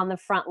that are on the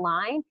front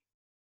line,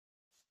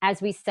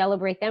 as we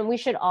celebrate them, we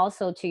should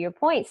also, to your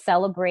point,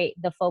 celebrate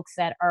the folks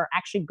that are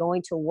actually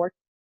going to work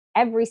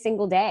every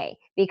single day,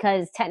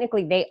 because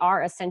technically they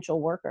are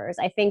essential workers.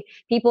 I think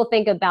people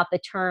think about the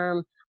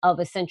term of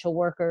essential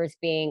workers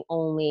being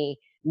only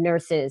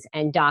nurses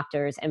and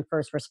doctors and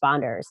first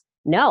responders.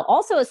 No,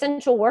 also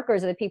essential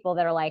workers are the people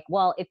that are like,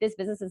 well, if this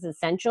business is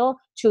essential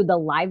to the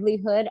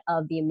livelihood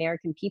of the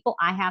American people,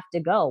 I have to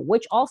go,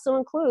 which also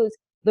includes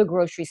the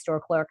grocery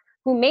store clerk,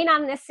 who may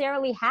not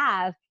necessarily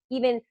have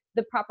even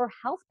the proper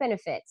health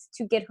benefits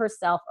to get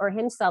herself or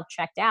himself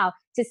checked out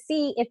to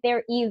see if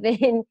they're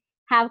even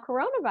have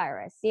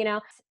coronavirus.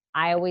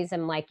 I always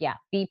am like, yeah,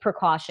 be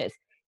precautious.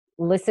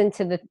 Listen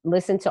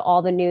to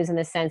all the news in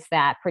the sense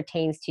that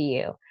pertains to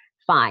you.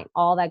 Fine,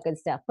 all that good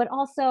stuff. But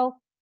also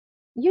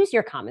use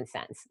your common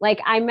sense. Like,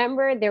 I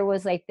remember there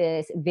was like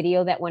this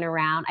video that went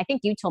around. I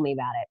think you told me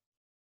about it,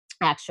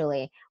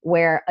 actually,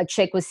 where a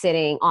chick was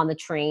sitting on the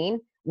train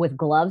with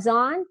gloves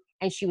on,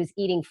 and she was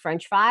eating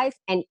French fries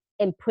and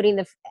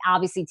putting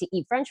obviously, to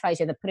eat French fries,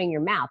 you have to put it in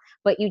your mouth.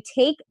 But you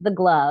take the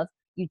glove,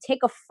 you take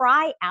a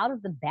fry out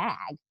of the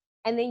bag,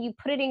 and then you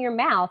put it in your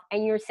mouth,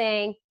 and you're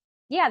saying,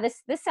 yeah,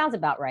 this sounds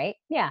about right.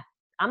 Yeah,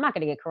 I'm not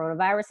going to get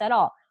coronavirus at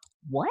all.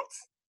 What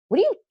are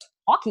you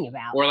talking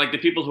about? Or like the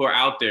people who are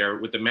out there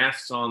with the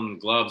masks on,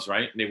 gloves,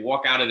 right? And they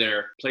walk out of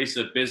their place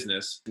of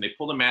business and they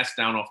pull the mask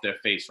down off their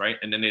face, right?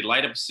 And then they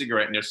light up a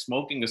cigarette and they're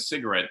smoking a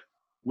cigarette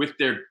with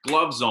their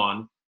gloves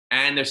on.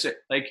 And they're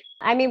like,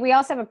 I mean, we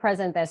also have a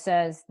president that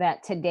says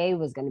that today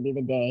was going to be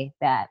the day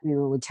that we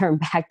will return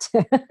back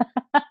to.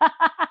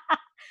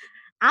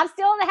 I'm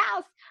still in the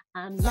house.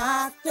 I'm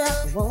locked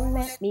up, won't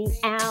let me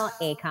out,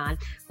 Akon.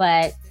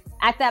 But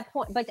at that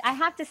point, but I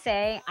have to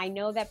say, I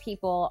know that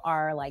people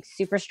are like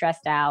super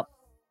stressed out.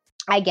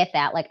 I get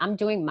that. Like, I'm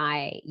doing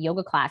my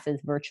yoga classes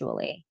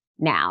virtually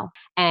now.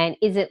 And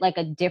is it like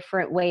a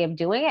different way of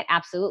doing it?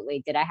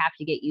 Absolutely. Did I have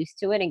to get used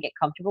to it and get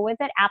comfortable with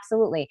it?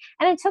 Absolutely.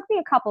 And it took me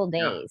a couple of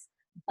days.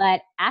 Yeah.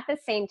 But at the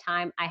same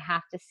time, I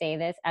have to say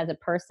this as a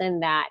person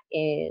that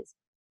is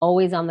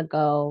always on the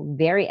go,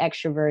 very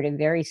extroverted,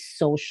 very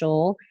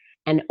social,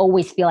 and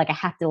always feel like I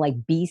have to like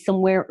be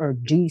somewhere or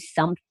do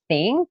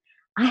something.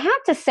 I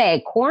have to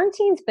say,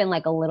 quarantine's been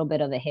like a little bit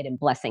of a hidden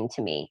blessing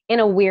to me in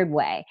a weird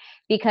way,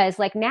 because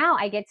like now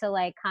I get to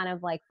like kind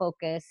of like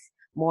focus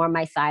more on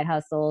my side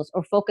hustles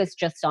or focus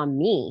just on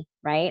me,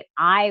 right?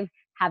 I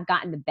have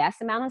gotten the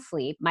best amount of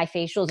sleep. My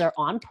facials are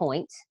on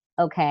point.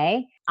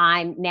 Okay.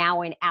 I'm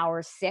now in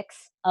hour 6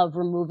 of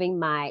removing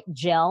my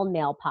gel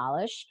nail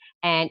polish.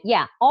 And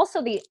yeah,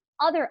 also the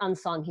other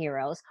unsung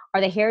heroes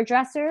are the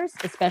hairdressers,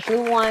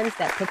 especially ones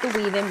that put the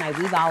weave in, my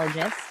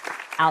weaveologists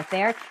out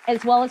there,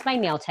 as well as my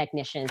nail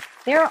technicians.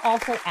 They're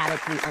also added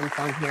to the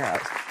unsung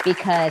heroes,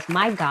 because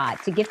my God,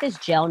 to get this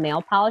gel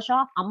nail polish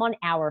off, I'm on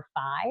hour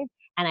 5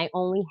 and I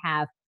only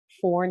have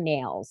 4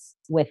 nails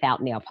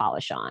without nail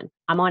polish on.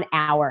 I'm on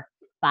hour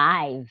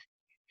 5.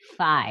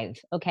 5.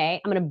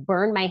 Okay. I'm going to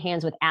burn my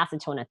hands with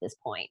acetone at this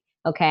point.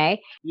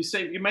 Okay.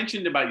 You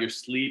mentioned about your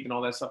sleep and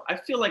all that stuff. I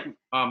feel like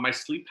my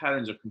sleep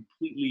patterns are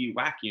completely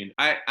wacky,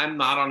 and I'm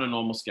not on a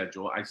normal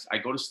schedule. I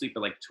go to sleep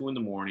at like 2 in the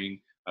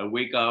morning. I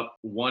wake up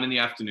 1 in the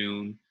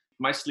afternoon.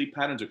 My sleep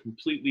patterns are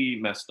completely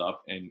messed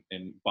up and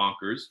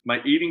bonkers.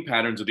 My eating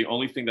patterns are the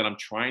only thing that I'm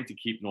trying to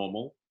keep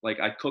normal. Like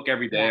I cook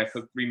every day. I Yes.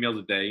 cook 3 meals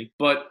a day.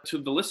 But to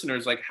the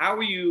listeners, like how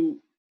are you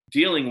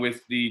dealing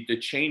with the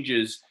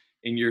changes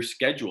in your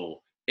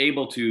schedule?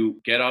 Able to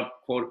get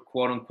up quote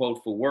unquote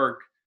for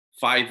work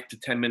 5 to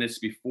 10 minutes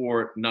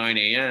before 9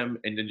 a.m.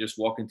 and then just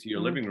walk into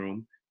your Mhm. living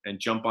room and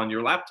jump on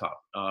your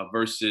laptop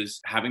versus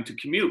having to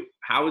commute.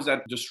 How has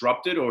that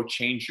disrupted or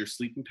changed your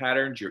sleeping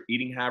patterns, your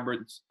eating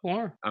habits?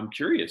 Yeah. I'm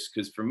curious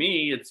because for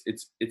me,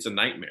 it's a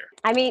nightmare.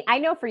 I mean, I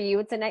know for you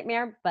it's a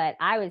nightmare, but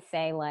I would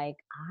say like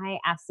I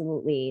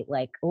absolutely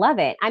like love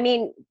it. I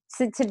mean,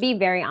 to be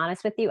very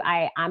honest with you,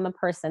 I'm a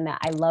person that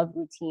I love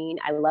routine.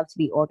 I love to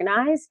be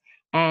organized,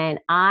 and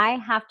I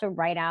have to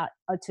write out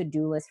a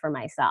to-do list for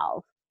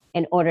myself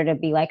in order to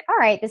be like, all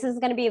right, this is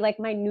going to be like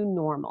my new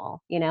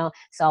normal, you know?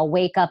 So I'll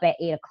wake up at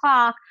 8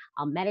 o'clock,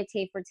 I'll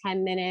meditate for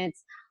 10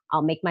 minutes,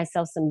 I'll make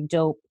myself some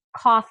dope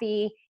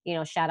coffee,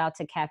 shout out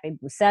to Cafe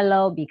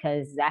Bucelo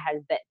because that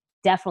has been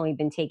definitely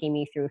been taking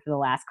me through for the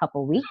last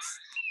couple weeks,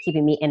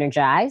 keeping me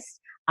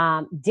energized.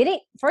 Didn't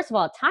First of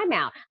all,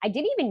 timeout. I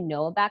didn't even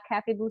know about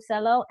Cafe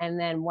Bucelo, and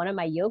then one of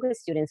my yoga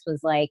students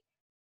was like,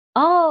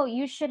 "Oh,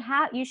 you should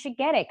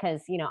get it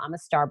because I'm a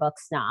Starbucks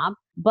snob."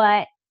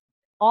 But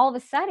all of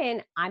a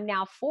sudden, I'm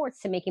now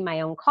forced to making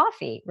my own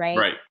coffee, right?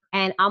 Right.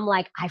 And I'm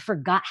like, I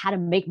forgot how to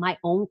make my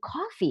own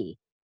coffee.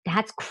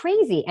 That's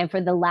crazy. And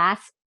for the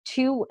last,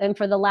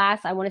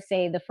 I want to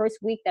say the first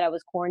week that I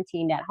was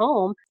quarantined at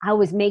home, I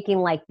was making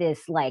like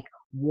this, like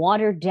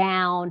watered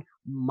down,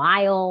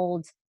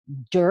 mild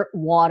dirt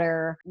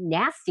water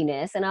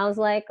nastiness. And I was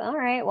like, all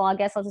right, well, I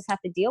guess I'll just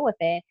have to deal with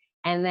it.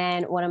 And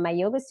then one of my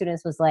yoga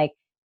students was like,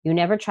 you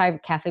never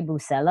tried Cafe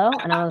Bucelo?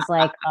 And I was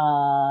like,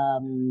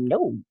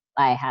 no,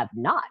 I have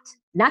not.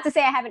 Not to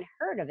say I haven't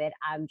heard of it.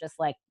 I'm just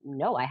like,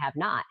 no, I have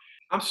not.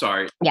 I'm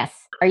sorry. Yes.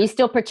 Are you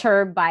still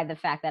perturbed by the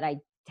fact that I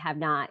have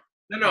not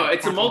No, had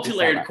it's a Cafe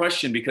multi-layered Bucelo?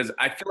 question because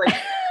I feel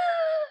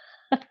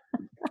like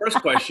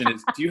first question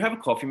is, do you have a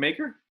coffee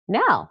maker?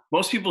 No.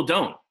 Most people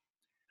don't.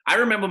 I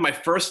remember my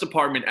first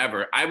apartment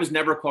ever. I was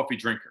never a coffee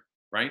drinker,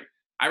 right?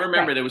 I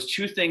remember Right. there was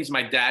two things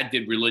my dad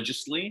did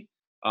religiously.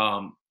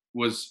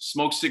 Was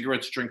smoke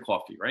cigarettes, drink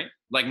coffee, right?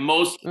 Like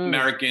most Mm,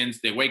 Americans,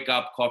 they wake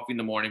up, coffee in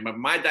the morning. But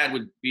my dad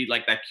would be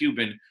like that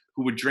Cuban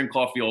who would drink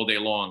coffee all day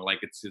long, like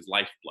it's his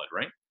lifeblood,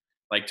 right?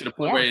 Like to the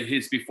point yes.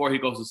 where before he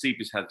goes to sleep,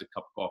 he just has a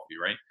cup of coffee,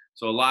 right?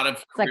 So a lot of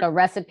It's like a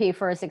recipe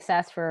for a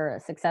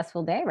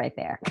successful day right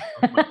there.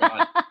 oh my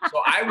god. So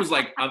I was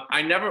like,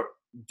 I never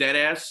dead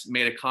ass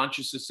made a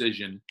conscious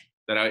decision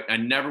that I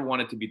never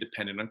wanted to be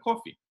dependent on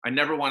coffee. I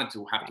never wanted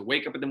to have to Right.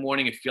 wake up in the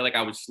morning and feel like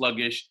I was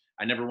sluggish.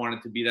 I never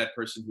wanted to be that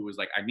person who was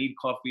like, I need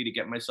coffee to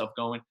get myself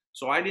going.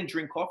 So I didn't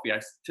drink coffee.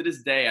 To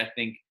this day, I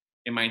think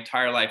in my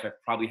entire life, I've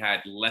probably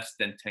had less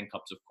than 10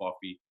 cups of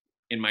coffee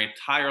in my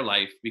entire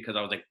life because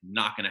I was like,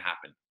 not going to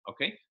happen.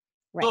 Okay.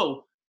 Right.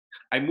 So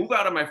I move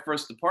out of my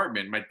first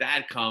apartment. My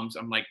dad comes.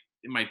 I'm like,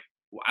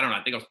 I don't know,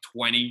 I think I was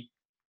 20,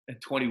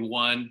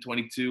 21,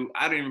 22.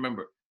 I don't even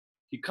remember.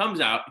 He comes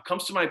out, he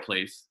comes to my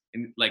place,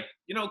 and like,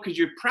 because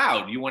you're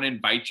proud. You want to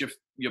invite your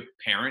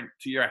parent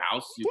to your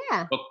house, you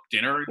Yeah. cook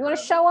dinner and You want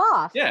to whatever. show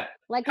off. Yeah.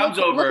 Like, Comes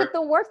look over. at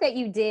the work that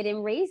you did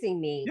in raising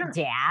me, Yeah.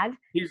 Dad.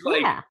 He's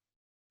like, Yeah.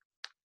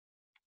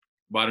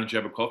 why don't you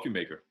have a coffee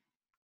maker?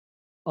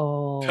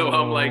 So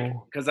I'm like,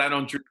 Oh. because I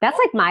don't drink That's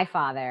like coffee. my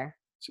father.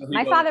 So he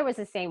My goes, father was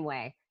the same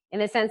way in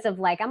the sense of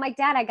like, I'm like,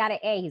 Dad, I got an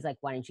A. He's like,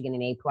 why didn't you get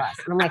an A plus?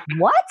 And I'm like,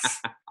 what?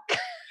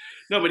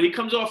 no, but he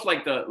comes off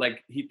like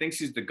he thinks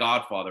he's the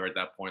godfather at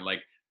that point.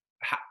 Like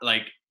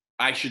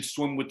I should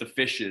swim with the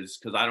fishes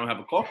because I don't have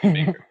a coffee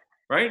maker,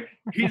 right?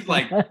 He's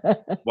like,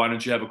 why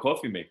don't you have a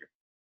coffee maker?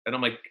 And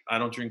I'm like, I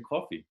don't drink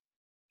coffee.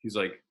 He's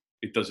like,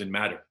 it doesn't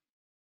matter.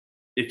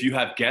 If you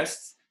have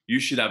guests, you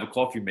should have a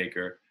coffee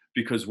maker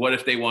because what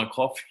if they want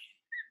coffee?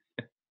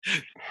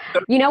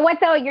 You know what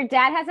though? Your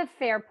dad has a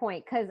fair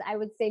point because I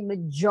would say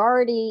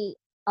majority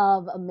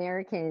of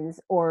Americans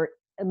or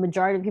a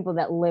majority of people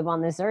that live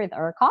on this earth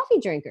are coffee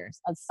drinkers,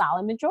 a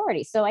solid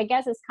majority. So I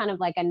guess it's kind of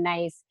like a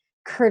nice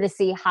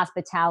courtesy,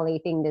 hospitality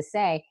thing to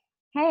say.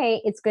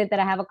 Hey, it's good that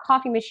I have a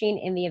coffee machine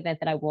in the event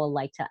that I will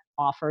like to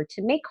offer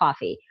to make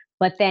coffee.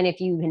 But then if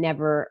you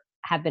never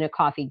have been a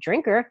coffee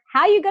drinker,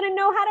 how are you going to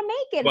know how to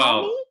make it,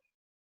 homie? Well,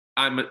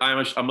 I'm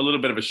a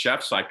little bit of a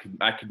chef, so I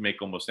could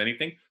make almost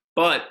anything.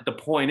 But the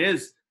point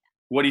is,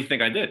 what do you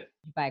think I did?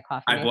 You buy a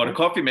coffee I bought a maker?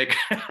 coffee maker.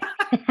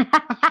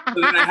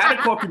 So then I had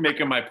a coffee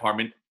maker in my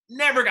apartment,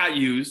 never got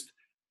used.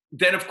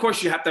 Then of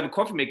course you have to have a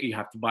coffee maker, you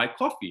have to buy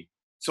coffee.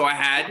 So I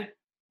had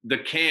the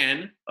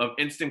can of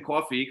instant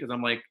coffee because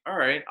I'm like, all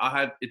right,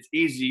 it's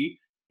easy.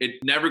 It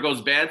never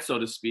goes bad, so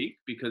to speak,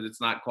 because it's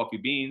not coffee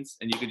beans.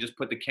 And you can just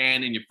put the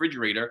can in your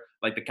refrigerator,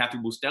 like the Cafe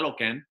Bustelo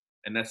can,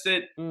 and that's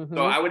it. So Hmm.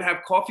 I would have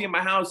coffee in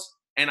my house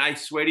And I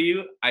swear to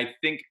you, I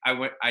think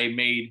I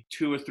made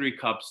 2 or 3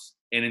 cups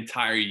an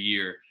entire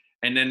year.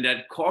 And then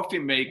that coffee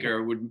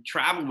maker would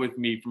travel with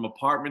me from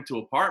apartment to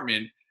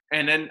apartment.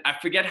 And then I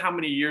forget how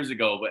many years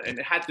ago, but and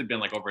it had to have been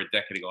like over a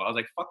decade ago. I was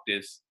like, fuck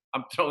this.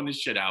 I'm throwing this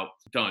shit out.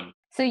 Done.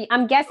 So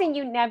I'm guessing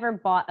you never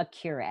bought a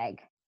Keurig.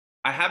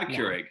 I have a No.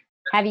 Keurig.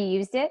 Have you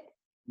used it?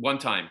 One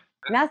time.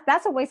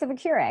 That's a waste of a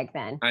Keurig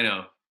then. I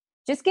know.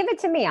 Just give it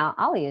to me.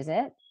 I'll use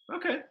it.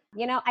 Okay.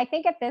 You know, I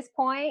think at this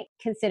point,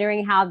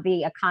 considering how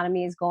the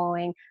economy is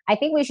going, I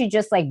think we should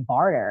just like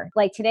barter.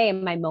 Like today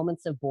in my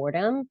moments of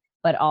boredom,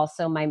 but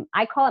also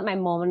I call it my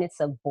moments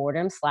of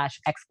boredom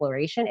 /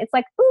 exploration. It's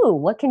like, ooh,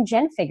 what can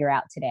Jen figure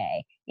out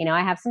today? You know,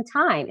 I have some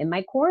time in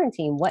my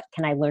quarantine. What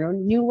can I learn a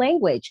new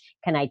language?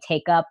 Can I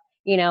take up,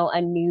 you know,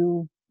 a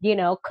new, you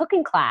know,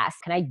 cooking class?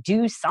 Can I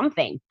do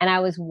something? And I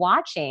was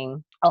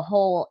watching a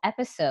whole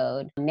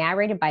episode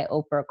narrated by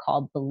Oprah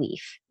called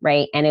Belief,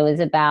 right? And it was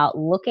about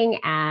looking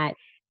at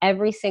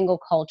every single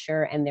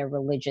culture and their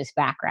religious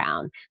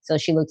background. So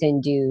she looked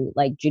into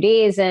like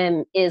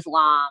Judaism,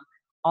 Islam,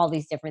 all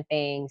these different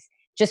things,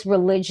 just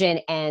religion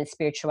and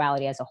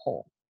spirituality as a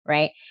whole,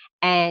 right?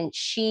 And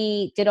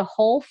she did a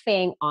whole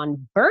thing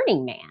on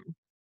Burning Man.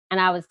 And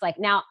I was like,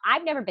 now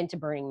I've never been to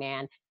Burning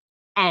Man.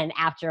 And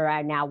after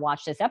I now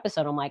watch this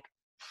episode, I'm like,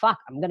 fuck,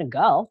 I'm going to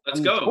go. Let's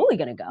I'm go. totally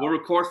going to go. We'll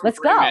record for Let's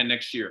Burning go. Man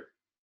next year.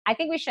 I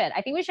think we should.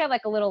 I think we should have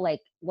like a little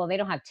like, well, they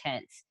don't have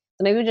tents.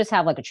 So maybe we just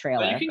have like a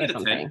trailer you can or get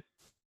something. a tent.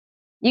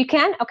 You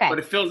can? Okay. But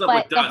it fills up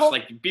with dust.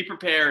 Like, be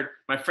prepared.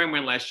 My friend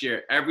went last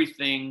year.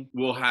 Everything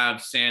will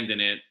have sand in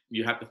it.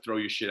 You have to throw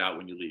your shit out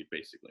when you leave,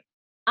 basically.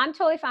 I'm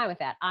totally fine with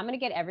that. I'm going to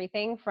get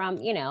everything from,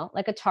 you know,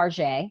 like a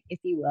Target,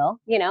 if you will,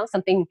 you know,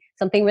 something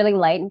really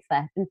light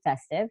and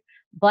festive.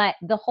 But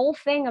the whole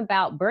thing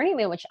about Burning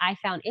Man, which I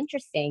found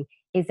interesting,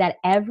 is that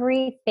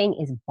everything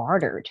is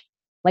bartered.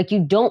 Like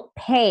you don't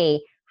pay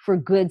for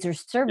goods or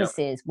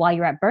services while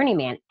you're at Burning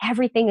Man.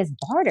 Everything is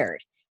bartered.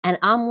 And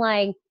I'm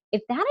like,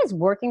 if that is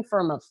working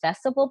from a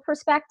festival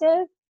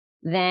perspective,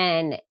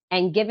 then,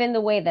 and given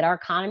the way that our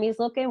economy is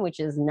looking, which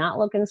is not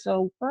looking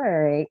so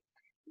great,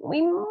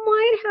 we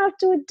might have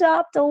to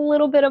adopt a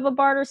little bit of a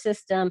barter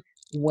system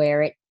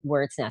where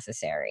it's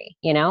necessary.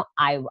 You know,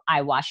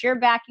 I wash your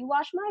back, you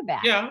wash my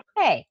back. Yeah.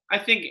 Hey. I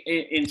think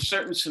in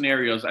certain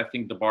scenarios, I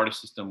think the barter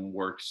system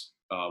works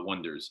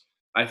wonders.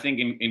 I think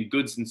in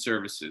goods and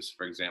services,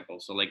 for example.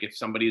 So like if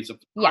somebody is a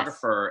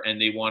photographer and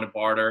they want to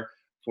barter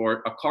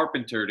for a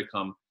carpenter to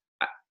come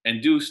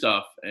and do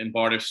stuff and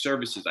barter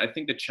services, I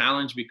think the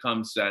challenge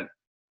becomes that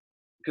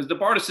because the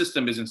barter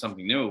system isn't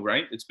something new,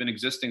 right? It's been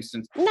existing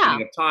since the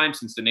beginning of time,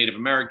 since the Native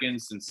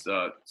Americans, since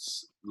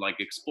like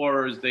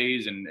explorers'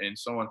 days and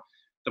so on.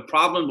 The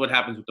problem, what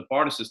happens with the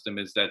barter system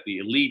is that the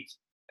elite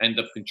end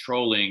up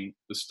controlling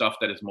the stuff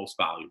that is most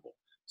valuable.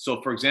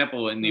 So for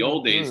example, in the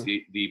old days,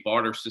 the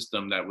barter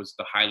system that was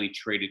the highly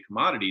traded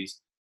commodities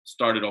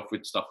started off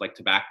with stuff like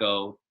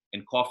tobacco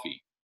and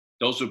coffee.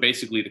 Those were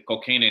basically the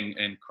cocaine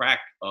and crack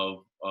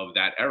of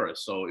that era.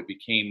 So it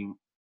became.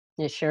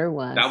 It sure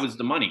was. That was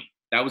the money.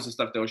 That was the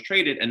stuff that was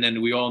traded. And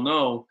then we all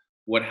know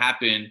what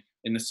happened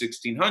in the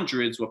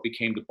 1600s, what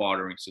became the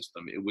bartering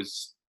system. It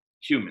was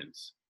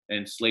humans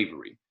and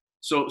slavery.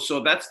 So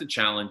that's the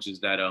challenge, is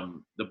that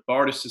the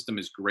barter system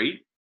is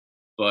great,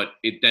 but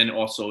it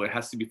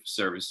has to be for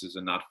services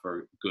and not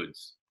for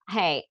goods.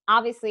 Hey,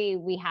 obviously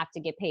we have to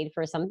get paid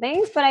for some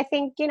things, but I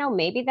think, you know,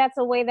 maybe that's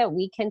a way that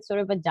we can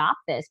sort of adopt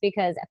this,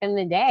 because at the end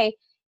of the day,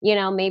 you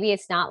know, maybe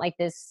it's not like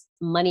this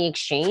money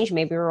exchange.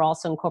 Maybe we're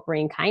also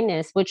incorporating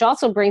kindness, which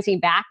also brings me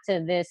back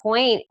to this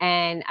point.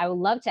 And I would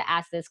love to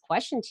ask this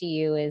question to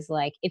you is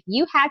like, if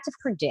you had to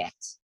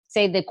predict,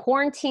 say the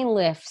quarantine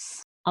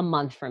lifts a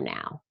month from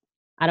now,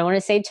 I don't want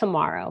to say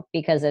tomorrow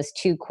because it's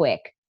too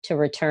quick to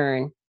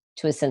return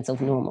to a sense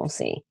of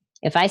normalcy.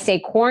 If I say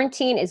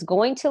quarantine is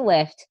going to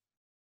lift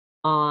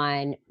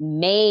on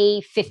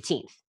May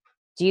 15th,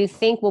 do you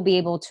think we'll be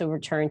able to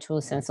return to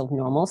a sense of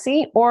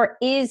normalcy, or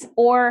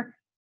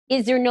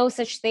is there no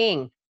such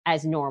thing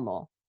as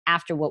normal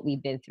after what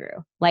we've been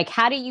through? Like,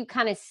 how do you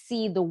kind of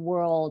see the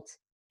world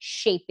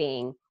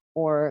shaping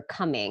or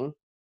coming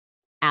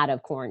out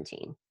of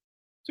quarantine?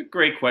 It's a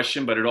great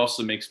question, but it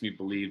also makes me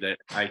believe that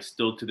I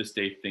still to this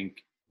day think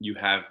you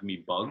have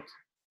me bugged.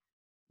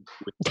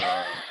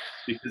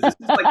 Because this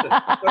is like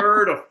the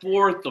third or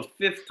fourth or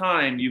fifth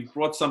time you've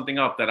brought something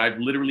up that I've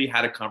literally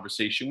had a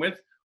conversation with,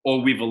 or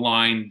we've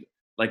aligned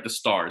like the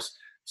stars.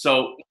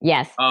 So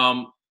yes.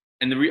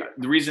 And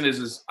the reason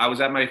is I was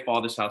at my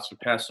father's house for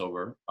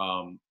Passover.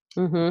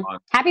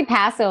 Happy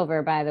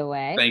Passover, by the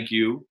way. Thank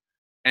you.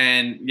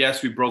 And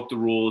yes, we broke the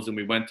rules and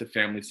we went to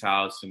family's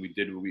house and we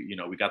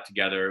got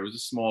together. It was a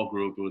small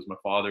group. It was my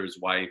father, his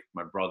wife,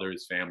 my brother,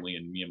 his family,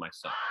 and me and my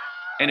son.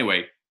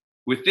 Anyway,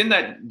 within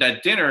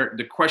that dinner,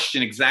 the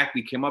question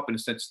exactly came up in a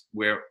sense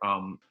where,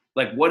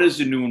 like, what is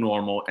the new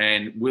normal?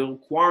 And will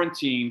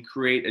quarantine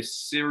create a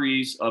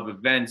series of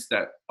events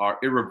that are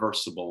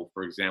irreversible,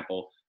 for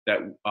example, that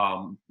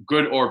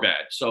good or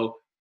bad? So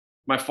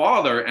my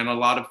father, and a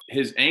lot of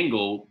his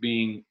angle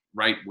being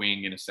right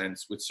wing in a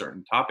sense with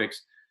certain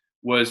topics,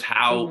 was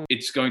how Mhm.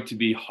 it's going to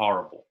be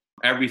horrible.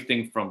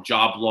 Everything from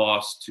job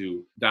loss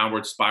to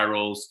downward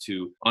spirals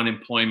to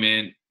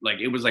unemployment. Like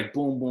it was like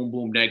boom, boom,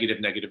 boom, negative,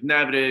 negative,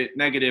 negative,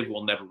 negative.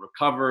 We'll never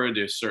recover.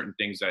 There's certain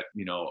things that,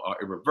 are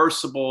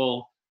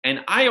irreversible.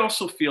 And I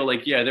also feel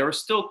like, yeah,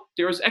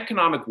 there's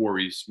economic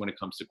worries when it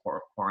comes to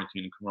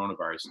quarantine and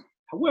coronavirus.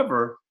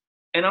 However,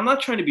 and I'm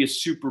not trying to be a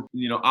super,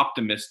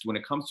 optimist when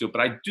it comes to it,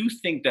 but I do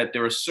think that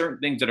there are certain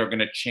things that are going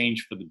to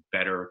change for the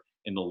better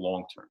in the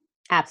long term.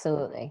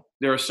 Absolutely.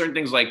 There are certain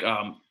things like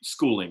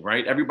schooling,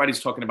 right? Everybody's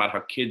talking about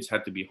how kids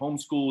had to be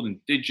homeschooled and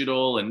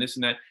digital and this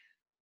and that.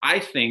 I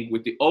think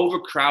with the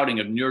overcrowding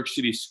of New York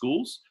City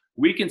schools,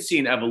 we can see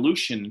an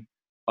evolution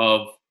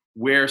of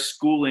where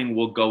schooling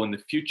will go in the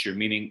future.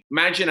 Meaning,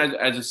 imagine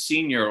as a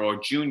senior or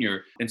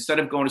junior, instead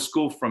of going to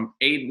school from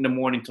 8 in the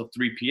morning till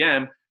 3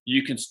 p.m.,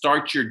 you can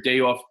start your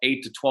day off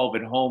 8 to 12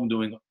 at home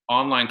doing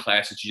online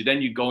classes.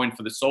 Then you go in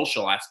for the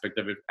social aspect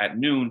of it at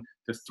noon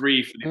to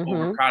 3 for the Mhm.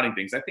 overcrowding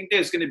things. I think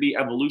there's going to be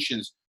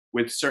evolutions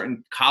with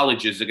certain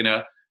colleges.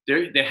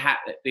 They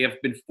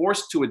have been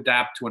forced to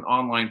adapt to an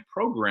online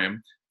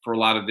program for a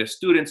lot of their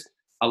students.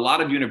 A lot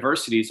of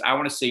universities, I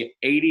want to say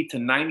 80 to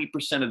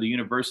 90% of the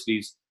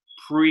universities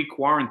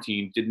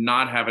pre-quarantine did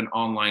not have an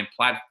online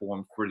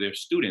platform for their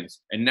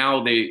students. And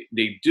now they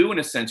do, in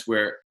a sense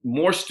where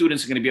more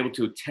students are going to be able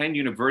to attend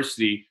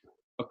university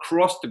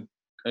across the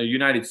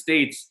United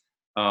States,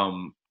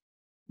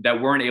 that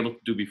weren't able to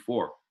do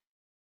before.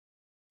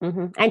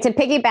 And to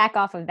piggyback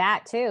off of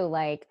that too,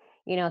 like,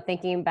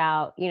 thinking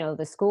about,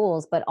 the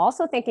schools, but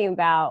also thinking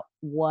about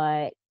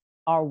what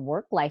our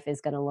work life is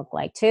going to look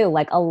like too.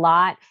 Like a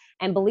lot,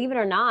 and believe it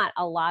or not,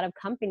 a lot of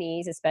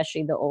companies,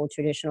 especially the old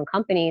traditional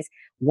companies,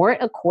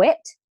 weren't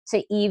equipped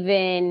to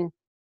even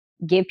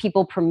give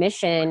people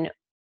permission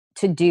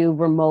to do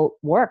remote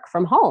work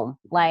from home.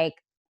 Like,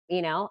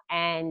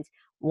 and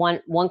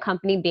one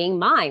company being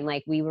mine,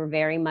 like we were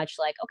very much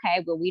like,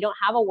 okay, well, we don't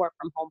have a work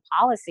from home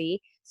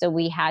policy, so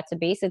we had to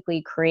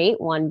basically create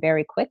one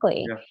very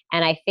quickly. Yeah.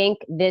 And I think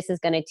this is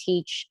going to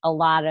teach a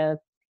lot of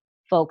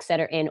folks that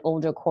are in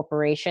older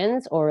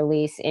corporations, or at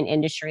least in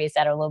industries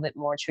that are a little bit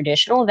more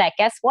traditional, that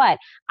guess what,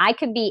 I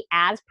could be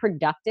as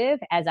productive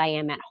as I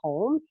am at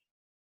home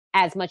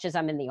as much as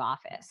I'm in the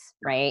office,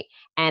 right?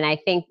 And I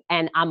think,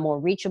 and I'm more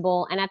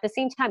reachable. And at the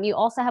same time, you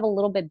also have a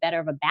little bit better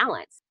of a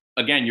balance.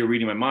 Again, you're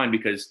reading my mind,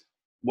 because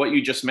what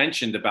you just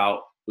mentioned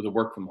about the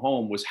work from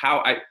home was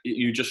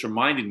you just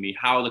reminded me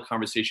how the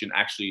conversation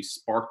actually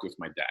sparked with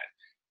my dad.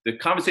 The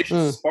conversation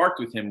Mm. sparked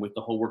with him with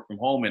the whole work from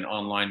home and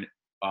online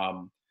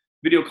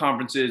video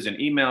conferences and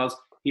emails.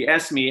 He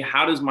asked me,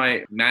 how does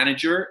my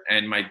manager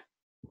and my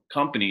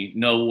company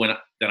know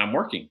that I'm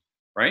working,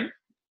 right?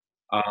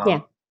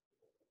 Yeah.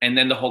 And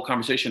then the whole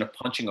conversation of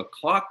punching a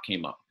clock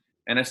came up.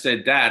 And I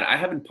said, Dad, I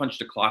haven't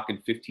punched a clock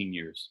in 15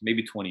 years,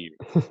 maybe 20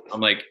 years.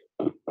 I'm like,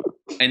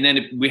 and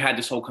then we had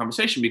this whole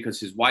conversation because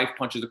his wife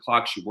punches a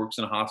clock. She works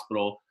in a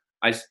hospital.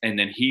 And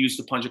then he used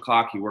to punch a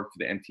clock. He worked for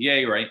the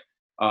MTA, right?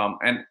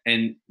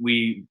 And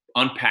we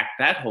unpacked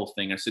that whole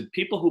thing. I said,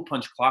 people who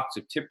punch clocks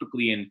are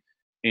typically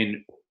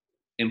in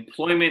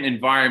employment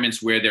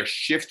environments where they're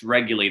shift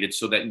regulated,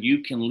 so that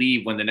you can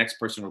leave when the next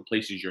person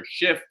replaces your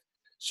shift,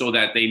 so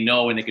that they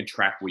know and they can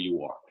track where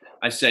you are.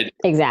 I said,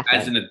 Exactly.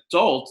 as an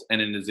adult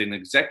and as an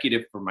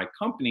executive for my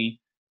company,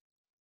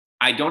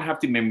 I don't have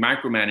to be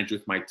micromanaged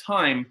with my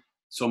time.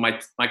 So my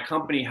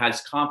company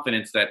has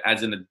confidence that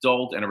as an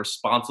adult and a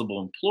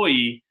responsible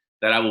employee,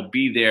 that I will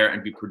be there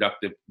and be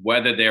productive,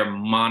 whether they're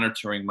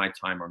monitoring my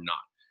time or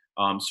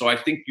not. So I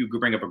think you could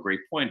bring up a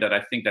great point, that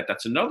I think that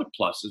that's another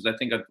plus, is I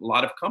think a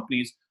lot of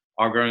companies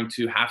are going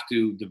to have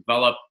to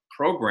develop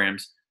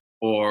programs,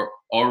 or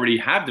already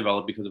have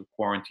developed because of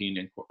quarantine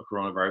and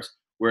coronavirus,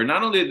 where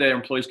not only their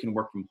employees can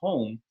work from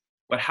home,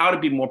 but how to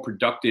be more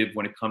productive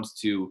when it comes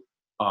to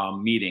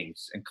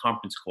meetings and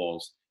conference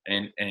calls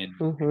and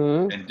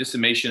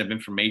dissemination of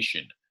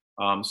information.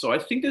 So I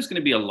think there's going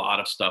to be a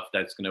lot of stuff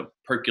that's going to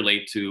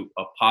percolate to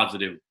a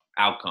positive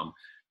outcome.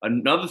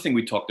 Another thing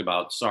we talked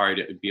about, sorry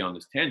to be on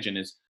this tangent,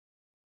 is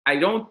I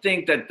don't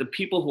think that the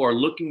people who are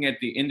looking at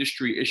the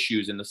industry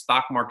issues and the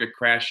stock market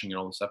crashing and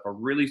all this stuff are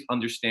really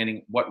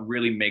understanding what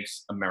really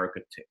makes America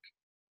tick.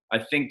 I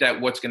think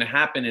that what's going to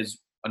happen is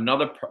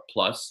another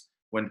plus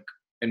when,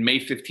 in May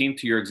 15th,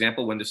 to your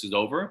example, when this is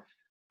over,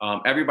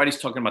 everybody's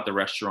talking about the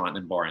restaurant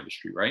and bar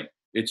industry, right?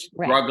 It's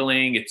Right.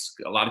 struggling. It's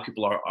a lot of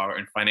people are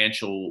in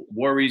financial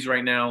worries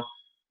right now.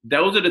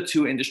 Those are the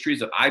two industries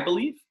that I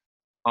believe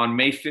on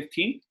May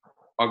 15th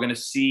are going to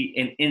see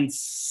an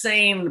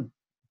insane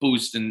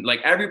boost, and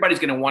like everybody's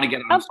going to want to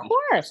get out. Of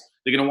course.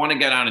 They're going to want to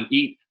get out and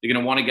eat. They're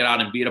going to want to get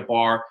out and be at a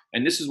bar.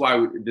 And this is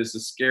why there's a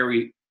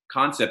scary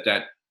concept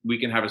that we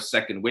can have a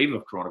second wave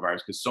of coronavirus,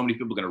 because so many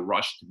people are going to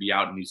rush to be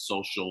out in these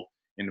social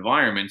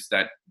environments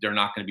that they're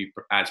not going to be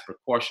as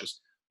precautious.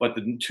 But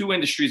the two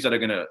industries that are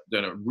going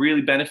to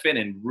really benefit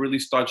and really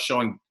start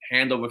showing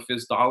hand over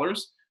fist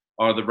dollars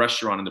are the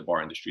restaurant and the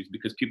bar industries,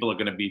 because people are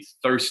going to be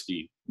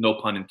thirsty, no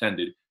pun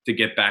intended, to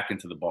get back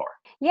into the bar.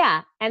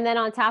 Yeah. And then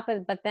on top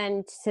of, but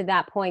then to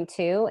that point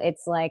too,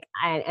 it's like,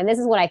 and this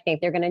is what I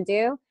think they're going to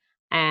do.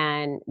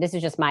 And this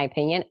is just my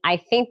opinion. I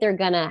think they're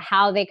going to,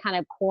 how they kind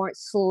of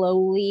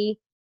slowly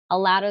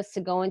allowed us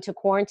to go into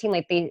quarantine.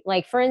 Like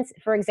like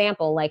for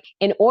example, like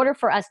in order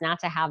for us not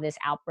to have this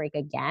outbreak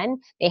again,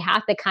 they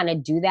have to kind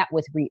of do that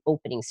with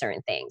reopening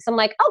certain things. I'm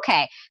like,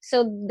 okay,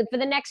 so for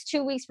the next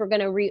 2 weeks, we're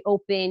going to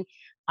reopen.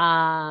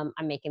 I'm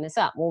making this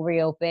up. We'll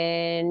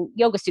reopen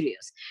yoga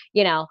studios,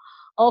 you know,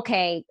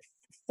 okay,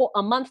 for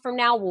a month from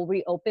now we'll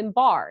reopen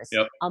bars.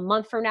 Yep. A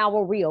month from now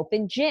we'll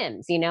reopen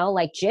gyms. You know,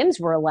 like gyms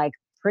were like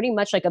pretty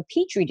much like a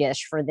petri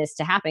dish for this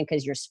to happen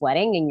because you're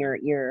sweating and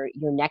you're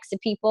next to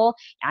people.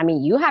 I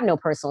mean, you have no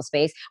personal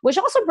space, which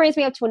also brings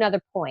me up to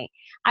another point.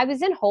 I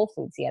was in Whole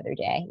Foods the other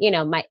day. You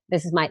know,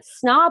 this is my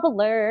snob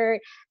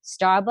alert.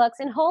 Starbucks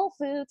and Whole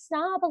Foods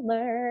snob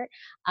alert.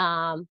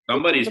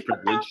 Somebody's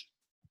privileged.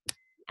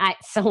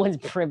 Someone's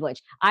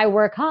privilege. I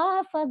work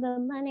hard for the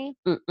money.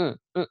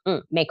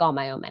 Make all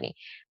my own money.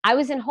 I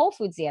was in Whole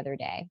Foods the other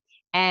day,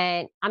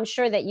 and I'm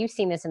sure that you've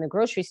seen this in the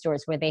grocery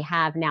stores where they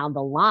have now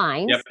the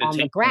lines on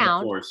the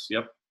ground.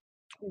 Yep.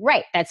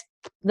 Right.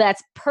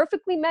 That's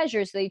perfectly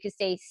measured so you can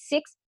stay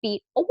 6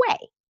 feet away.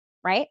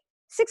 Right.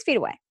 6 feet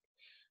away.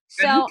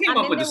 So and who came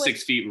up with the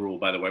 6 feet rule,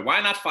 by the way?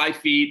 Why not 5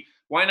 feet?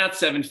 Why not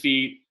 7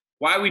 feet?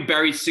 Why are we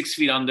buried 6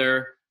 feet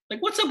under?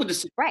 Like, what's up with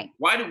this? Right.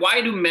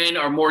 Why do men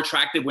are more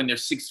attractive when they're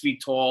 6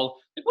 feet tall?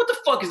 Like, what the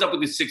fuck is up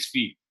with the 6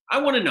 feet? I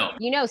want to know.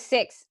 You know,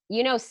 six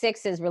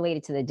is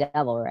related to the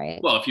devil, right?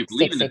 Well, if you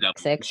believe in the devil,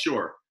 six.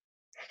 Sure.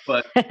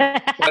 But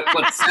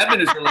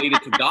 7 is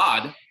related to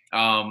God.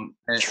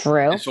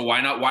 True. So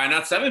why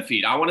not 7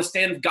 feet? I want to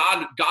stand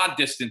God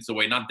distance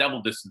away, not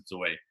devil distance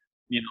away.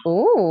 You know.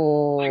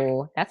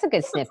 Ooh, that's a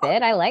good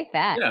snippet. I like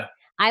that. Yeah.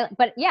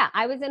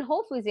 I was in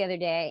Whole Foods the other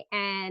day,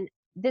 and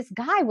this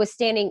guy was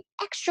standing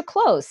extra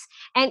close.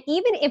 And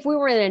even if we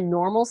were in a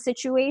normal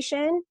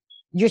situation,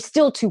 you're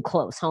still too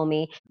close,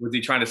 homie. Was he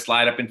trying to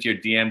slide up into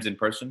your DMs in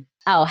person?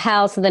 Oh,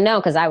 hell to the no,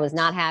 because I was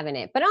not having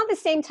it. But at the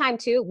same time,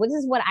 too, this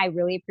is what I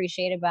really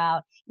appreciate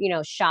about,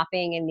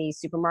 shopping in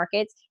these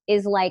supermarkets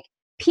is like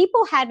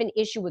people have an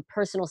issue with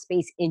personal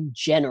space in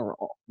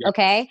general. Yes.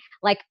 Okay.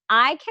 Like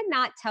I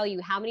cannot tell you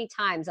how many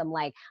times I'm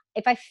like,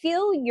 if I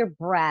feel your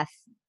breath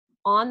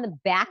on the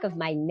back of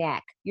my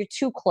neck, you're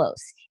too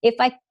close. If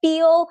I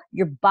feel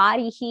your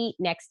body heat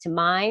next to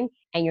mine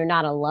and you're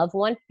not a loved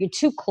one, you're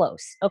too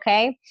close,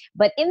 okay?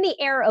 But in the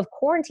era of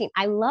quarantine,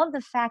 I love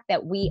the fact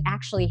that we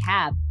actually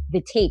have the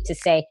tape to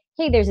say,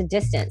 hey, there's a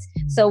distance.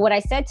 So what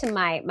I said to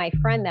my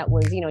friend that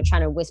was,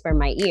 trying to whisper in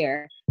my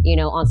ear,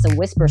 on some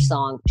whisper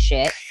song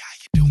shit,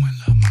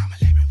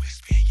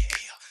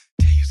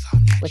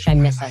 which I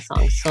miss that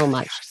song so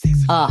much.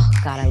 Oh,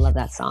 God, I love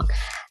that song.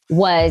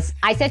 I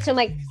said to him,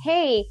 like,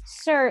 hey,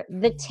 sir,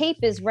 the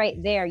tape is right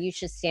there. You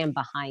should stand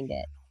behind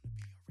it.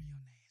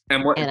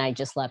 And I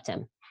just left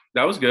him.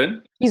 That was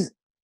good. He's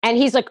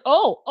like,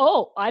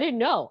 oh, I didn't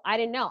know. I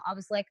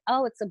was like,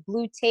 oh, it's a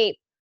blue tape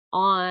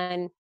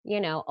on,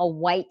 a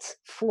white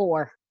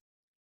floor.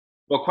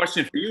 Well,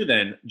 question for you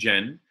then,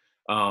 Jen.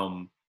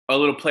 A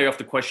little play off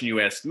the question you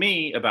asked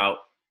me about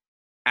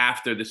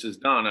after this is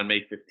done on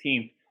May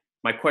 15th.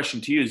 My question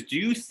to you is, do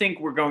you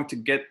think we're going to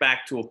get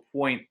back to a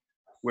point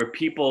where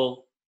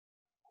people,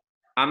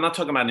 I'm not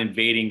talking about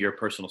invading your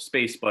personal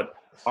space, but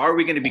are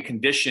we going to be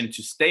conditioned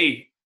to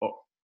stay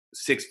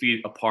 6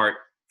 feet apart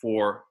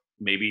for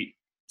maybe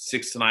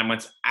 6 to 9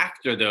 months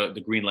after the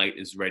green light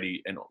is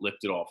ready and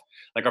lifted off?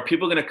 Like, are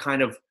people going to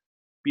kind of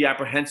be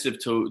apprehensive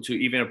to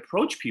even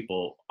approach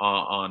people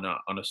on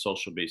a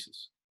social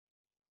basis?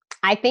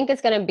 I think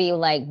it's going to be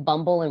like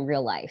Bumble in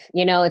real life.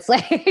 It's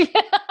like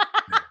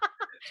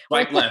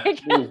swipe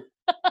left.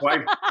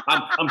 Swipe.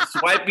 I'm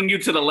swiping you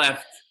to the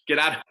left. Get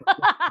out.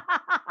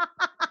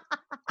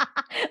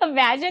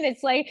 Imagine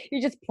it's like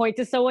you just point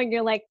to someone,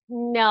 you're like,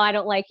 no, I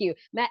don't like you.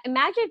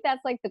 Imagine if that's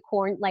like the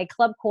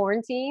club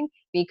quarantine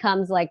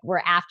becomes like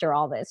we're after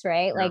all this,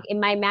 right? Yeah. Like in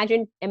my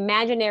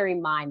imaginary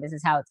mind, this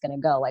is how it's going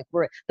to go. Like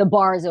the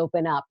bars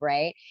open up,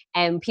 right?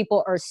 And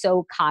people are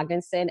so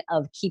cognizant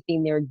of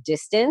keeping their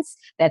distance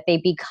that they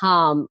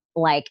become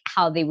like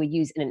how they would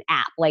use in an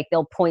app. Like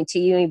they'll point to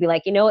you and be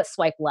like, you know what,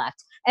 swipe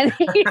left. And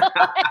they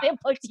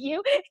point to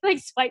you, like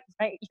swipe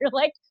right. You're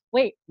like,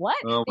 wait, what?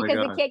 Oh because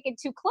God. They can't get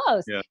too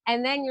close. Yeah.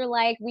 And then you're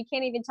like, we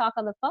can't even talk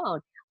on the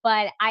phone.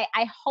 But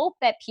I hope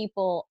that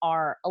people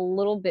are a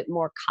little bit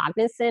more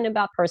cognizant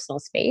about personal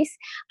space.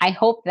 I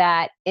hope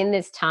that in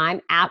this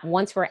time,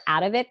 once we're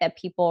out of it, that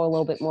people are a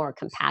little bit more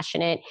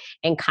compassionate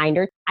and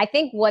kinder. I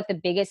think what the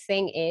biggest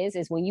thing is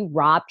when you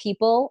rob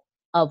people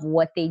of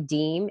what they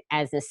deem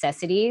as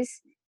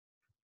necessities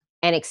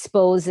and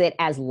expose it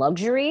as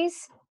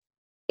luxuries,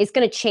 it's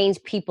going to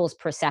change people's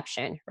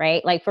perception,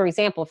 right? Like, for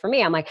example, for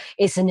me, I'm like,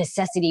 it's a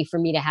necessity for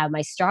me to have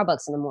my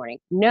Starbucks in the morning.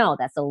 No,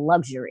 that's a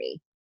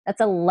luxury. That's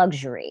a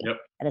luxury. Yep.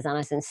 That is not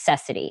a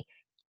necessity.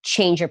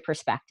 Change your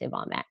perspective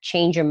on that.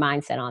 Change your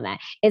mindset on that.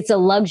 It's a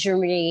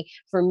luxury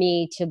for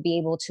me to be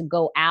able to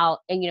go out.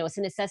 And, it's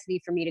a necessity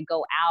for me to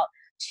go out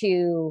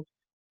to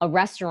a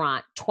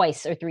restaurant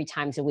twice or 3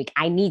 times a week.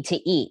 I need to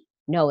eat.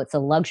 No, it's a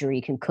luxury.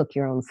 You can cook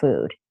your own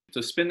food.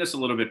 To spin this a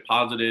little bit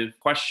positive,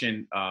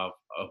 question of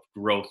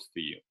growth for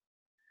you.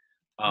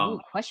 Ooh,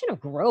 question of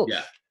growth.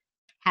 Yeah.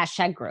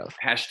 Hashtag growth.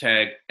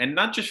 Hashtag, and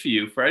not just for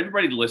you, for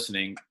everybody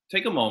listening,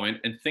 take a moment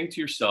and think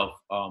to yourself,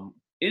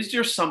 is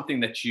there something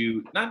that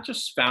you not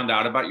just found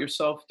out about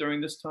yourself during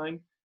this time,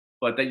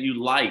 but that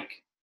you like,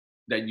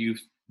 that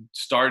you've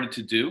started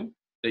to do,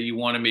 that you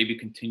want to maybe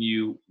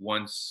continue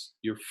once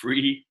you're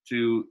free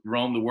to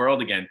roam the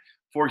world again?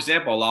 For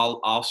example,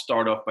 I'll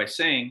start off by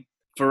saying,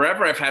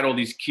 forever I've had all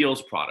these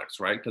Kiehl's products,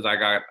 right? Because I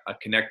got a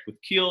connect with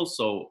Kiehl's,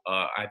 so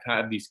I've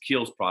had these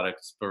Kiehl's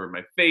products for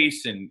my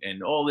face and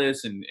all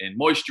this, and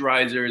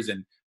moisturizers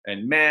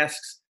and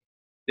masks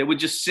that would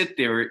just sit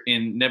there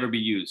and never be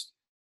used.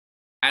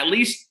 At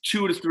least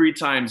 2 to 3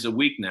 times a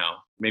week now,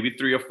 maybe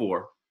 3 or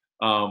 4.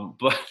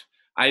 But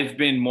I've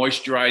been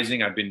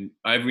moisturizing. I've been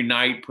every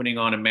night putting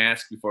on a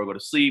mask before I go to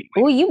sleep.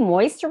 Oh, you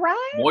moisturize?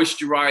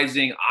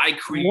 Moisturizing, eye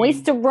cream.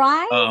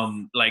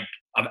 Moisturize? Like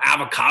an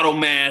avocado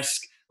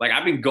mask. Like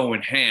I've been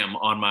going ham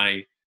on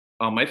my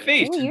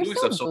face. Ooh, and you're doing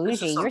so stuff. So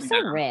this is bougie. You're something so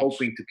that rich. I'm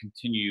hoping to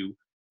continue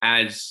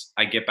as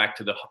I get back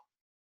to the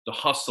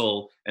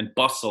hustle and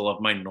bustle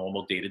of my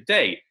normal day to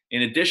day.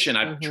 In addition,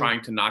 I'm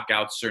trying to knock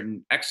out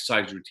certain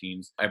exercise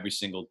routines every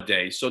single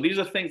day. So these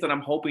are things that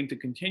I'm hoping to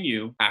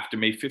continue after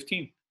May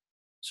 15th.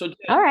 So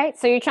all right.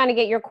 So you're trying to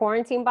get your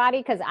quarantine body?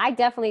 Because I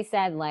definitely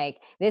said like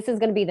this is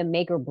going to be the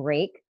make or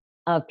break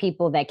of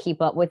people that keep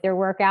up with their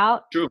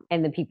workout True.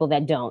 and the people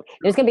that don't.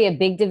 There's going to be a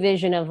big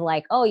division of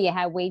like, oh, you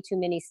had way too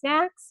many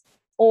snacks,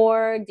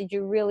 or did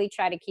you really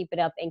try to keep it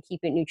up and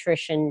keep your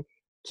nutrition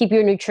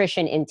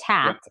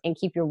intact and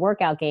keep your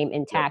workout game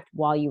intact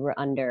while you were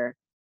under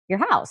your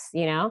house,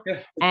 you know? Yeah.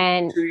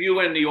 And to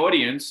you and the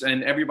audience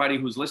and everybody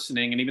who's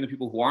listening, and even the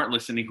people who aren't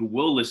listening, who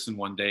will listen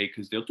one day,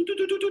 because they'll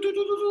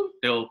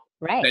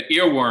right. That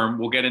earworm,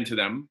 we'll get into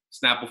them.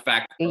 Snapple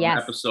fact from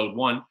Yes. episode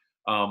 1.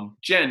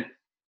 Jen,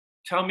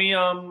 tell me,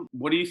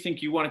 what do you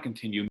think you want to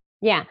continue?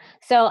 Yeah.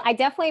 So I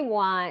definitely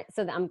want,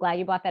 I'm glad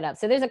you brought that up.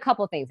 So there's a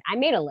couple things. I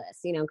made a list,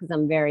 you know, because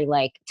I'm very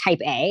like type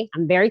A.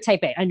 I'm very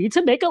type A. I need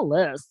to make a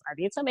list.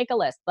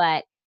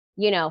 But,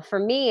 you know, for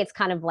me, it's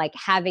kind of like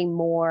having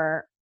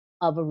more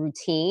of a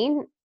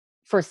routine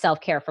for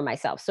self-care for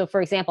myself. So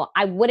for example,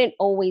 I wouldn't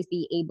always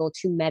be able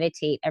to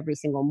meditate every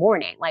single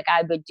morning. Like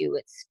I would do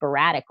it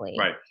sporadically.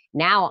 Right.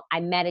 Now I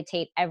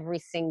meditate every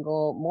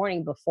single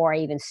morning before I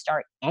even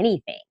start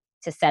anything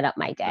to set up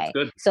my day.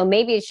 So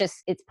maybe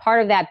it's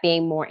part of that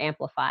being more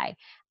amplified.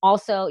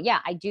 Also, yeah,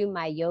 I do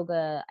my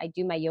yoga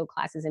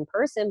classes in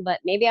person, but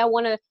maybe I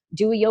want to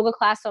do a yoga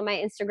class on my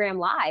Instagram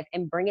live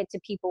and bring it to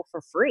people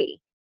for free,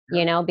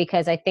 you know,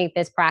 because I think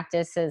this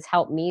practice has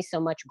helped me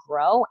so much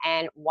grow.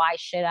 And why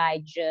should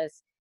I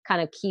just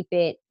kind of keep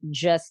it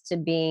just to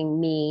being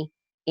me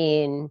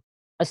in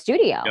a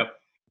studio? Yep.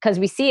 Because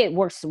we see it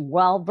works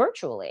well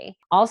virtually.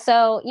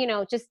 Also, you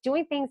know, just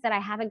doing things that I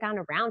haven't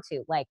gotten around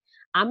to. Like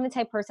I'm the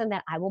type of person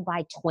that I will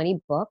buy 20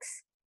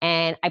 books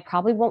and I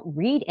probably won't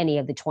read any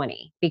of the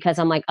 20 because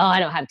I'm like, oh, I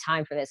don't have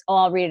time for this. Oh,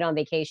 I'll read it on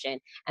vacation.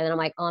 And then I'm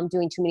like, oh, I'm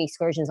doing too many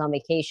excursions on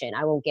vacation.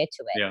 I won't get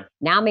to it. Yeah.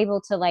 Now I'm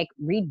able to like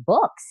read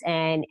books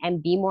and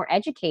be more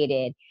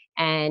educated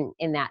and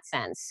in that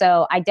sense.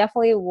 So I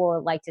definitely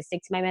would like to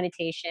stick to my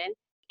meditation,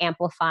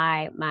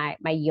 amplify my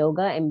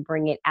yoga and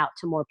bring it out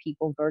to more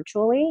people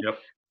virtually. Yep.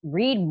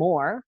 Read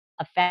more,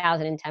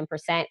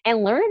 1,010%,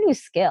 and learn a new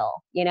skill.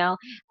 You know,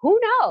 who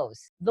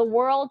knows? The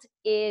world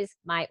is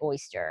my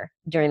oyster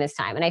during this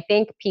time. And I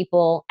think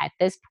people at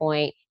this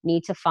point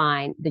need to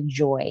find the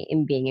joy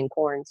in being in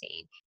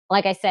quarantine.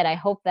 Like I said, I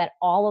hope that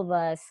all of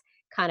us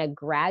kind of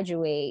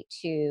graduate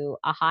to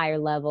a higher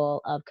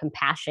level of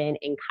compassion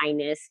and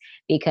kindness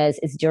because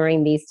it's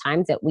during these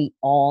times that we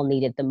all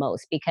need it the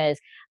most. Because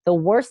the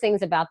worst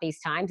things about these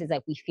times is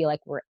that we feel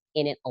like we're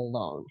in it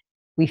alone.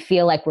 We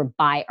feel like we're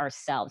by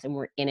ourselves and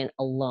we're in it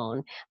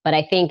alone. But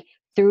I think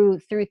through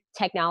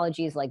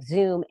technologies like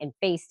Zoom and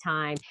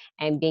FaceTime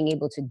and being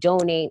able to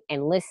donate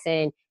and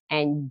listen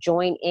and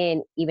join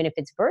in, even if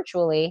it's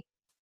virtually,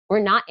 we're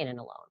not in it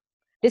alone.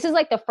 This is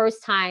like the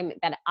first time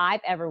that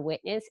I've ever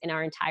witnessed in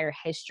our entire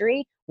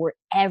history where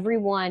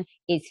everyone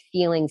is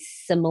feeling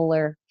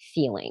similar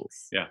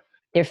feelings. Yeah.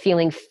 They're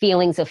feeling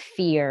feelings of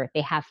fear.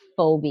 They have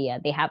phobia.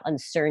 They have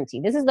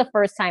uncertainty. This is the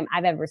first time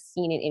I've ever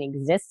seen it in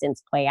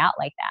existence play out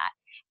like that.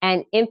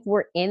 And if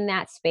we're in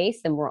that space,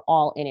 then we're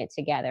all in it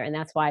together. And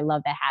that's why I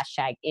love the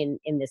hashtag in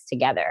this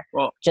together,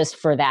 well, just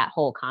for that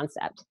whole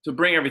concept. To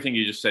bring everything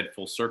you just said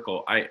full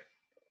circle,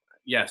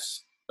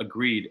 yes,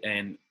 agreed.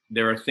 And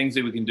there are things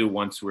that we can do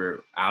once we're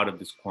out of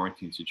this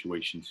quarantine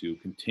situation to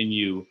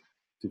continue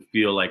to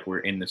feel like we're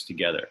in this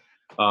together.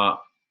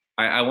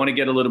 I want to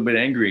get a little bit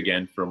angry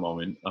again for a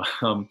moment.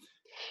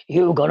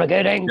 You're gonna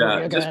get angry.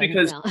 Yeah, just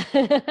because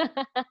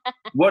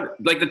what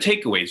like the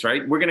takeaways,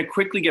 right? We're gonna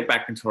quickly get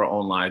back into our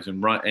own lives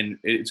and run, and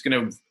it's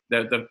gonna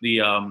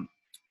the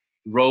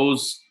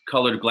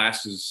rose-colored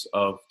glasses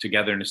of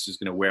togetherness is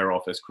gonna wear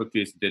off as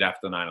quickly as it did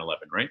after 9/11,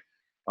 right?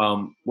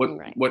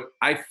 What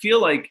I feel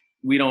like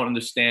we don't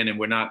understand and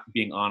we're not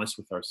being honest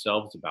with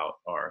ourselves about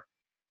are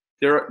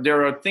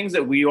there are things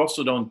that we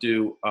also don't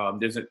do.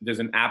 There's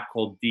an app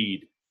called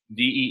Deed,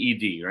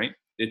 DEED, right?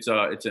 It's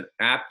an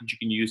app that you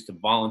can use to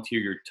volunteer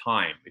your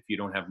time if you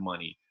don't have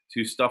money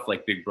to stuff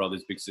like Big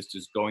Brothers Big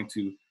Sisters, going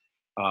to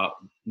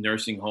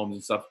nursing homes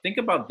and stuff. Think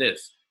about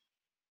this.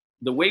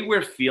 The way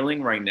we're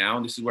feeling right now,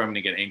 and this is where I'm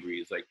going to get angry,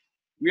 is like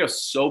we are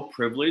so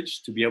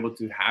privileged to be able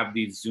to have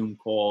these Zoom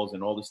calls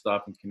and all this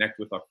stuff and connect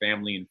with our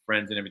family and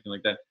friends and everything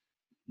like that.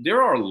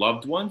 There are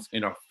loved ones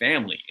in our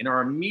family, in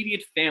our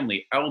immediate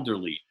family,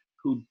 elderly,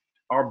 who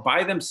are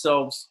by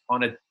themselves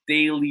on a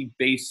daily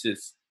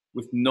basis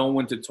with no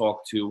one to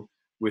talk to,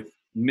 with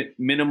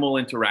minimal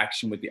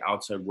interaction with the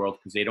outside world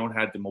because they don't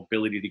have the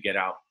mobility to get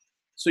out.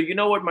 So you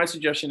know what my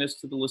suggestion is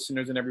to the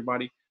listeners and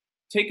everybody?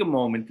 Take a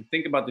moment to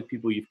think about the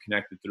people you've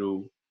connected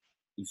through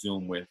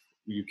Zoom with,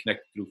 you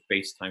connected through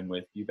FaceTime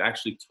with, you've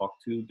actually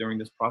talked to during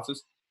this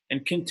process,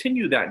 and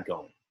continue that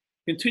going.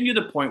 Continue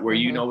the point where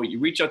you know you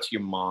reach out to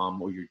your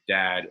mom or your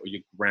dad or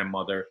your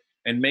grandmother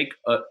and make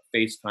a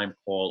FaceTime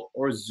call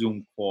or a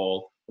Zoom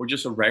call or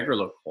just a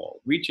regular call.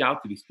 Reach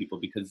out to these people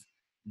because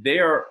they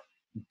are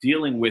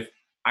dealing with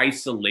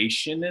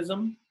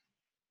isolationism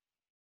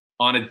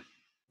on a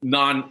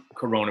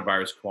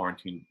non-coronavirus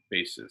quarantine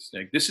basis.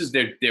 Like this is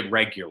their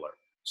regular.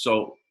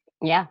 So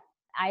yeah,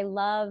 I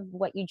love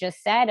what you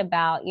just said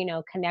about,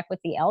 connect with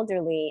the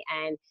elderly,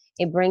 and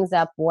it brings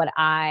up what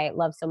I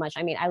love so much.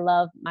 I mean, I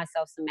love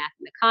myself some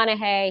Matthew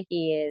McConaughey.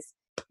 He is,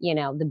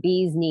 the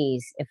bee's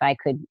knees, if I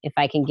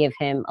can give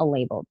him a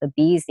label, the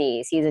bee's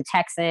knees. He's a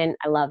Texan.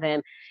 I love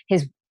him.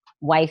 His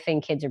wife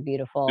and kids are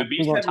beautiful.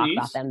 We won't talk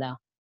about them though.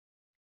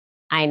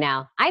 I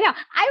know. You know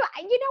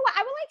what?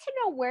 I would like to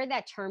know where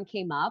that term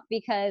came up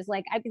because,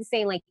 like, I've been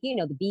saying, like,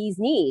 the bee's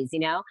knees.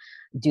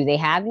 Do they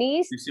have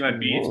knees? You see my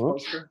bees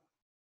poster?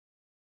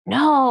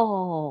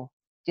 No.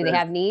 Do they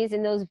have knees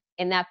in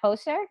that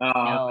poster?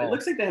 No. It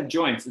looks like they have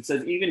joints. It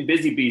says even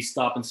busy bees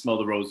stop and smell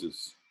the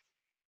roses.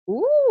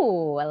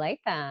 Ooh, I like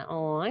that.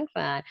 Oh, I like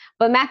that.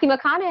 But Matthew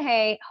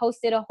McConaughey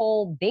hosted a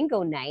whole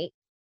bingo night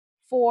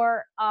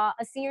for a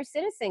senior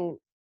citizen.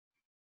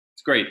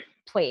 It's great.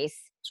 Place.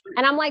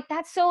 And I'm like,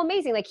 that's so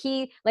amazing. Like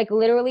he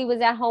literally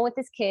was at home with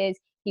his kids.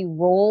 He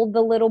rolled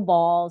the little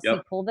balls, He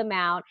pulled them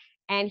out,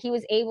 and he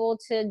was able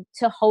to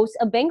host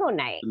a bingo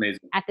night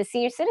at the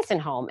senior citizen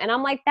home. And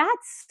I'm like,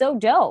 that's so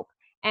dope.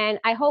 And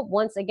I hope,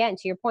 once again,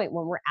 to your point,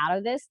 when we're out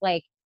of this,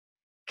 like,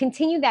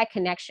 continue that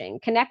connection,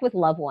 connect with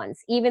loved ones,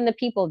 even the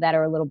people that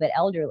are a little bit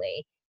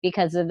elderly,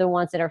 because they're the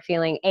ones that are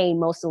feeling A,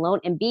 most alone,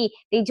 and B,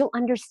 they don't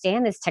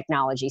understand this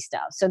technology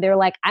stuff. So they're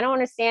like, I don't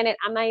understand it.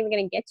 I'm not even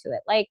going to get to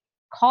it. Like,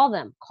 call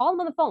them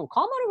on the phone,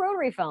 call them on a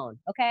rotary phone.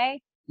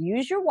 Okay.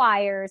 Use your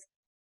wires,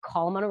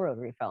 call them on a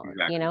rotary phone,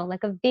 exactly.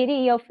 Like a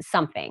video,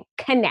 something,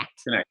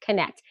 connect.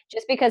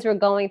 Just because we're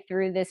going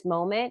through this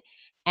moment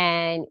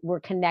and we're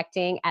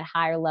connecting at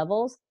higher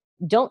levels,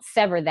 don't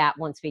sever that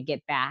once we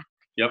get back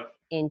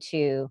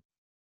into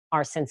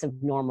our sense of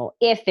normal.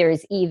 If there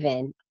is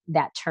even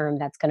that term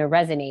that's going to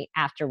resonate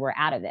after we're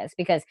out of this,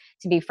 because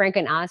to be frank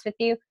and honest with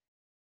you,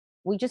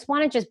 we just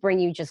want to just bring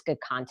you just good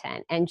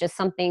content and just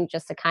something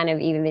just to kind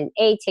of even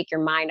take your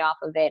mind off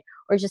of it,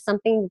 or just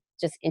something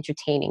just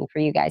entertaining for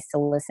you guys to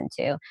listen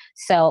to.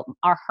 So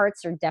our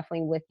hearts are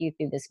definitely with you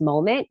through this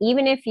moment.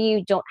 Even if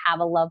you don't have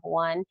a loved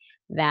one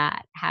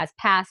that has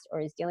passed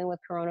or is dealing with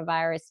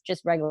coronavirus,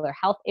 just regular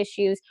health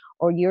issues,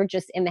 or you're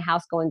just in the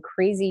house going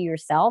crazy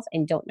yourself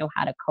and don't know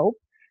how to cope,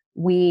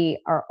 we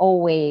are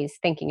always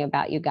thinking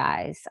about you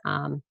guys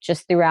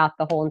just throughout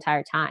the whole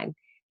entire time.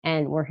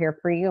 And we're here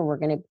for you, and we're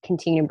going to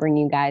continue to bring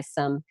you guys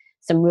some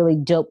really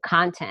dope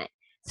content.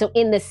 So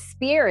in the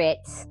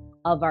spirit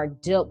of our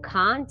dope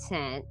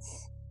content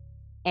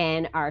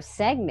and our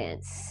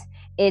segments,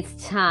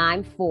 it's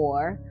time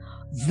for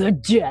the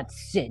death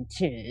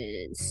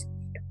sentence.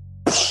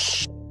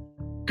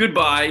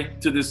 Goodbye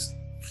to this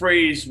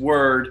phrase,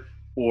 word,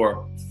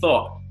 or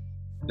thought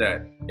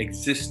that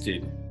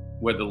existed,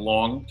 whether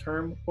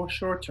long-term or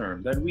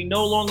short-term, that we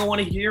no longer want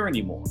to hear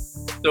anymore.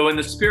 So in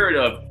the spirit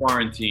of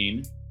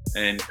quarantine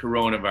and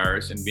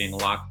coronavirus and being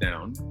locked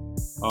down,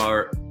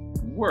 our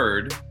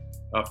word,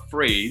 a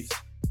phrase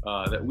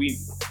that we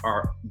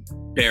are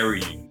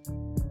burying.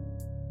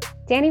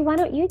 Danny, why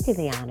don't you do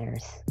the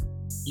honors?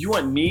 You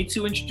want me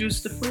to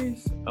introduce the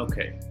phrase?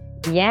 Okay.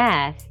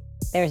 Yes.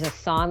 There's a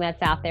song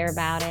that's out there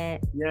about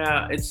it.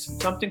 Yeah, it's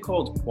something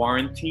called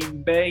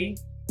Quarantine Bay.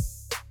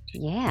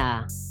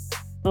 Yeah.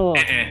 Oh,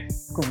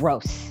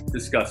 gross.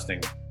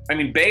 Disgusting. I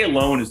mean, Bay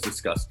alone is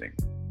disgusting.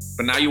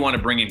 But now you want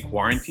to bring in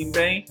Quarantine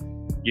Bay?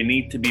 You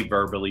need to be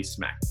verbally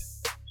smacked.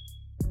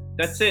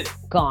 That's it.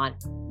 Gone.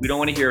 We don't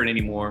want to hear it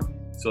anymore.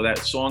 So that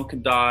song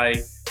can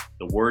die,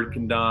 the word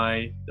can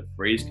die, the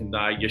phrase can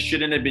die. You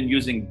shouldn't have been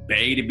using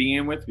Bay to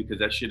begin with, because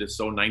that shit is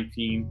so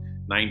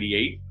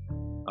 1998.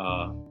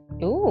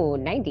 Ooh,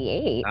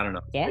 98. I don't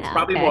know. Yeah, it's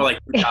probably more like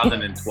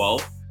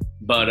 2012.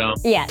 But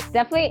Yes,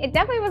 definitely. It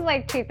definitely was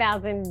like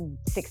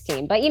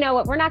 2016. But you know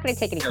what? We're not going to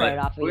take any credit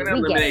off of we're you.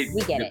 gonna We get eliminate it.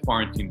 We get the it.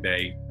 quarantine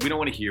bay. We don't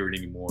want to hear it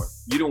anymore.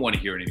 You don't want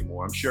to hear it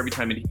anymore. I'm sure every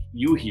time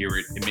you hear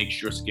it, it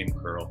makes your skin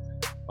curl.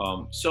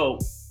 So,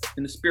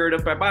 in the spirit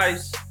of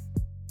bye-byes,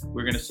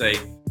 we're gonna say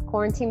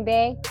Quarantine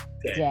Bay,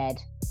 dead. dead.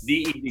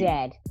 D-E-D.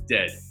 Dead.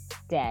 Dead.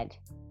 Dead.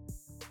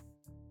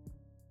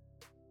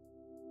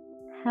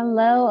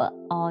 Hello,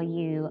 all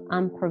you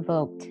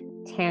unprovoked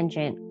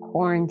tangent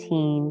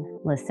quarantine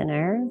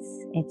listeners.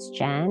 It's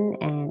Jen,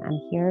 and I'm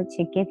here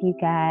to give you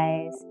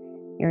guys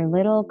your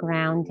little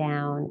ground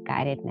down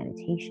guided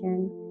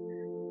meditation.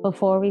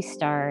 Before we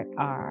start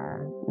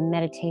our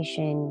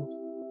meditation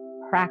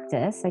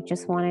practice, I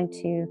just wanted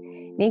to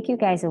make you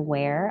guys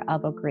aware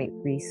of a great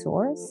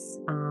resource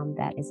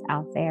that is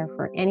out there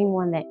for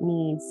anyone that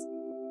needs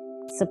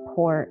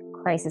support,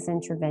 crisis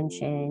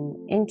intervention,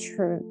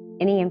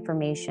 any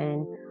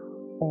information,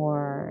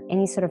 or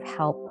any sort of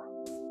help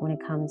when it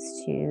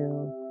comes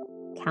to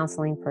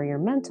counseling for your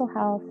mental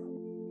health,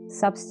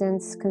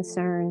 substance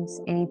concerns,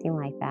 anything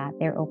like that.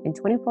 They're open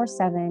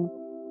 24/7,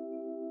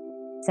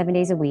 7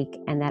 days a week,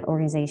 and that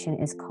organization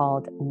is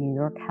called New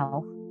York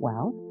Health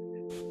Well.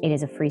 It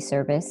is a free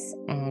service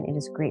and it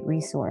is a great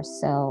resource.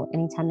 So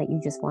anytime that you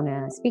just want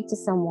to speak to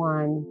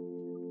someone,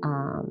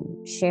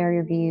 share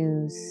your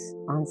views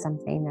on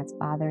something that's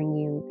bothering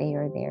you, they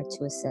are there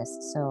to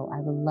assist. So I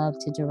would love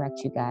to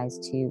direct you guys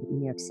to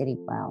New York City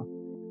Well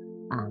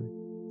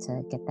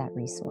to get that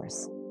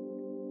resource.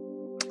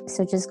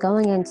 So just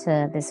going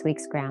into this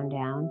week's ground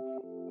down,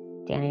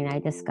 Danny and I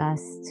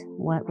discussed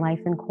what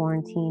life in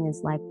quarantine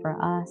is like for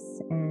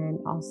us and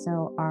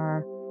also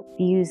our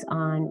views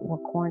on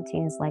what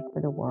quarantine is like for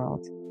the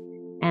world.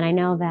 And I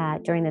know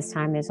that during this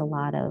time, there's a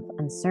lot of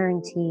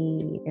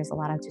uncertainty, there's a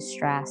lot of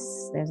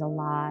distress, there's a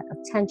lot of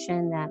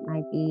tension that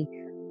might be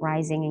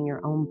rising in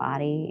your own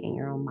body, in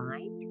your own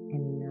mind,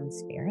 and in your own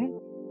spirit.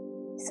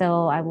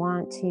 So I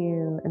want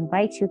to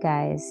invite you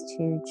guys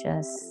to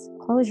just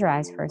close your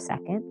eyes for a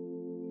second.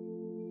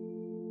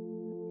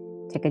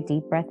 Take a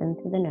deep breath in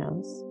through the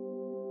nose.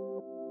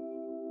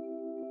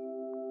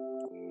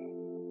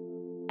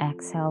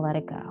 Exhale, let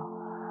it go.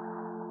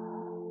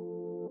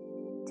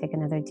 Take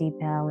another deep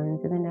inhale in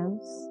through the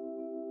nose.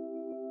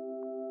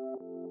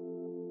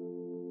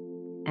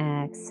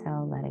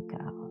 Exhale, let it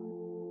go.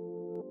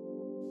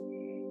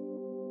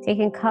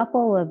 Taking a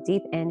couple of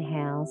deep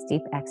inhales,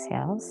 deep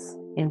exhales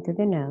in through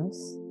the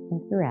nose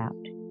and throughout.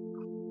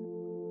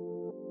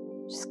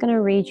 Just going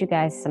to read you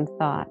guys some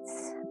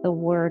thoughts. The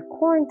word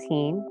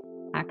quarantine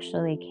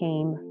actually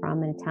came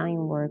from an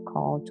Italian word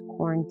called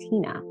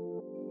quarantina,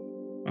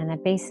 and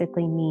that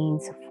basically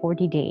means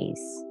 40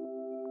 days.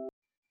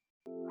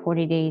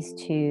 40 days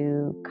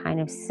to kind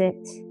of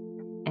sit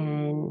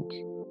and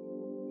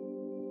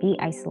be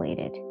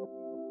isolated.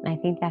 And I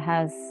think that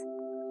has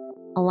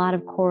a lot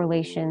of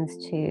correlations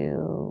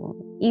to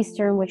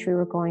Easter, which we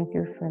were going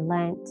through for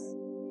Lent.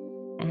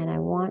 And I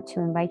want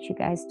to invite you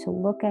guys to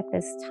look at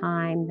this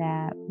time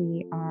that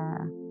we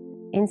are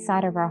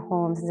inside of our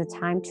homes as a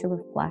time to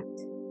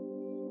reflect.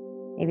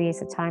 Maybe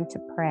it's a time to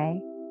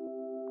pray.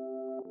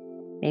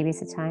 Maybe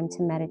it's a time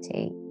to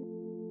meditate.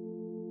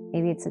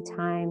 Maybe it's a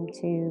time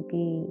to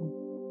be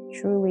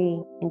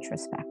truly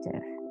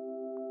introspective.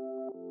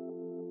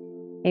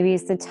 Maybe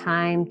it's the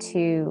time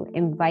to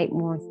invite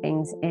more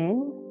things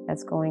in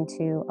that's going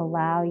to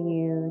allow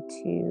you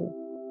to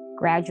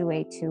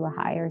graduate to a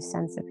higher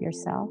sense of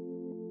yourself,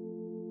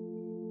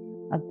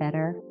 a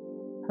better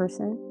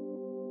person.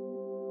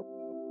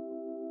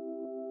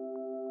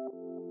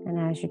 And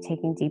as you're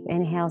taking deep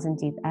inhales and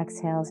deep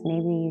exhales,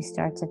 maybe you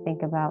start to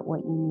think about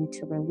what you need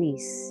to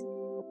release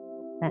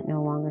that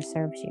no longer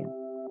serves you.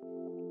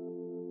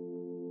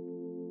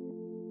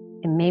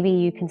 And maybe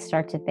you can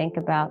start to think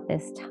about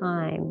this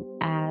time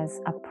as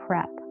a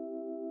prep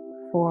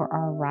for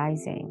our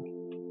rising.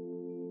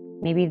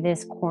 Maybe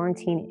this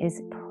quarantine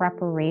is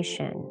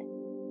preparation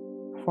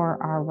for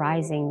our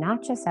rising,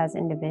 not just as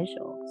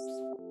individuals,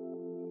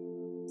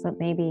 but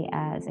maybe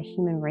as a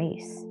human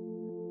race.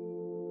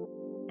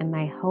 And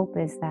my hope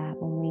is that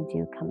when we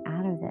do come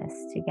out of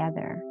this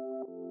together,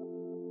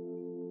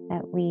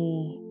 that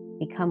we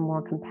become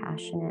more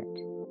compassionate,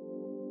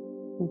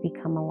 we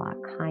become a lot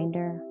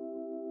kinder,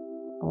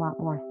 a lot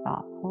more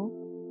thoughtful,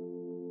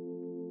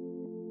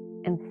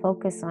 and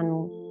focus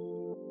on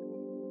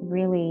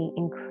really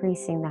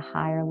increasing the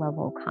higher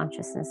level of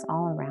consciousness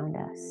all around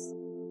us.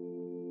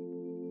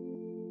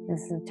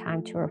 This is a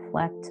time to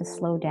reflect, to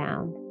slow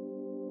down,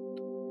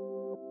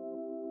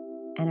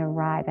 and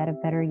arrive at a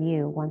better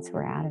you once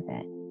we're out of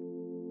it.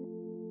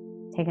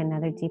 Take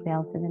another deep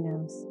inhale through the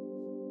nose.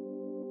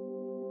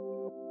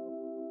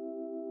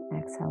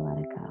 Exhale, let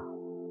it go.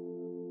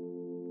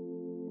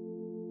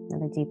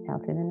 Another deep inhale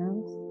through the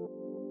nose.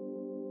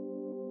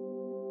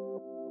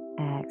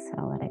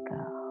 Exhale, let it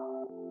go.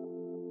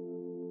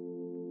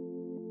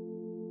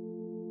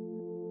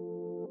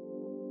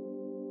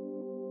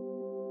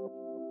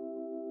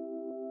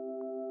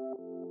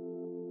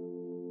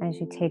 As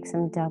you take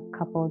some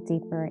couple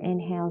deeper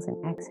inhales and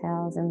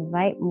exhales,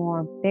 invite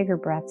more bigger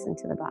breaths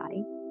into the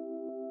body.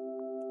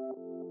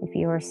 If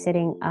you are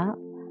sitting up,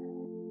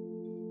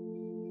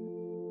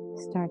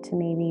 start to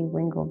maybe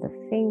wiggle the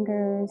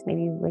fingers,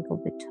 maybe wiggle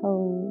the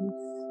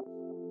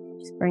toes.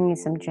 Just bringing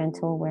some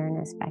gentle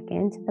awareness back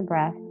into the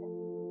breath,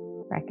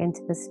 back into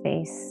the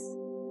space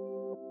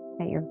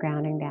that you're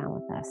grounding down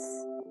with us.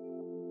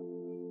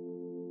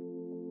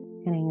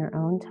 And in your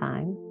own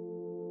time,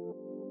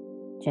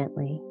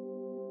 gently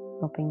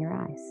open your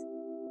eyes.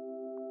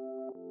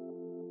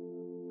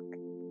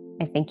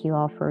 I thank you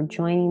all for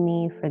joining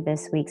me for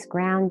this week's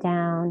Ground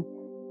Down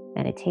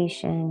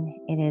meditation.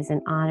 It is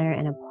an honor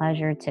and a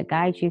pleasure to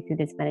guide you through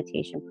this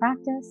meditation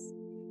practice,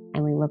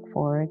 and we look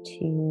forward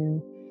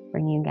to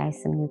bringing you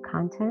guys some new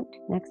content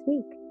next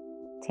week.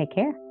 Take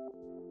care.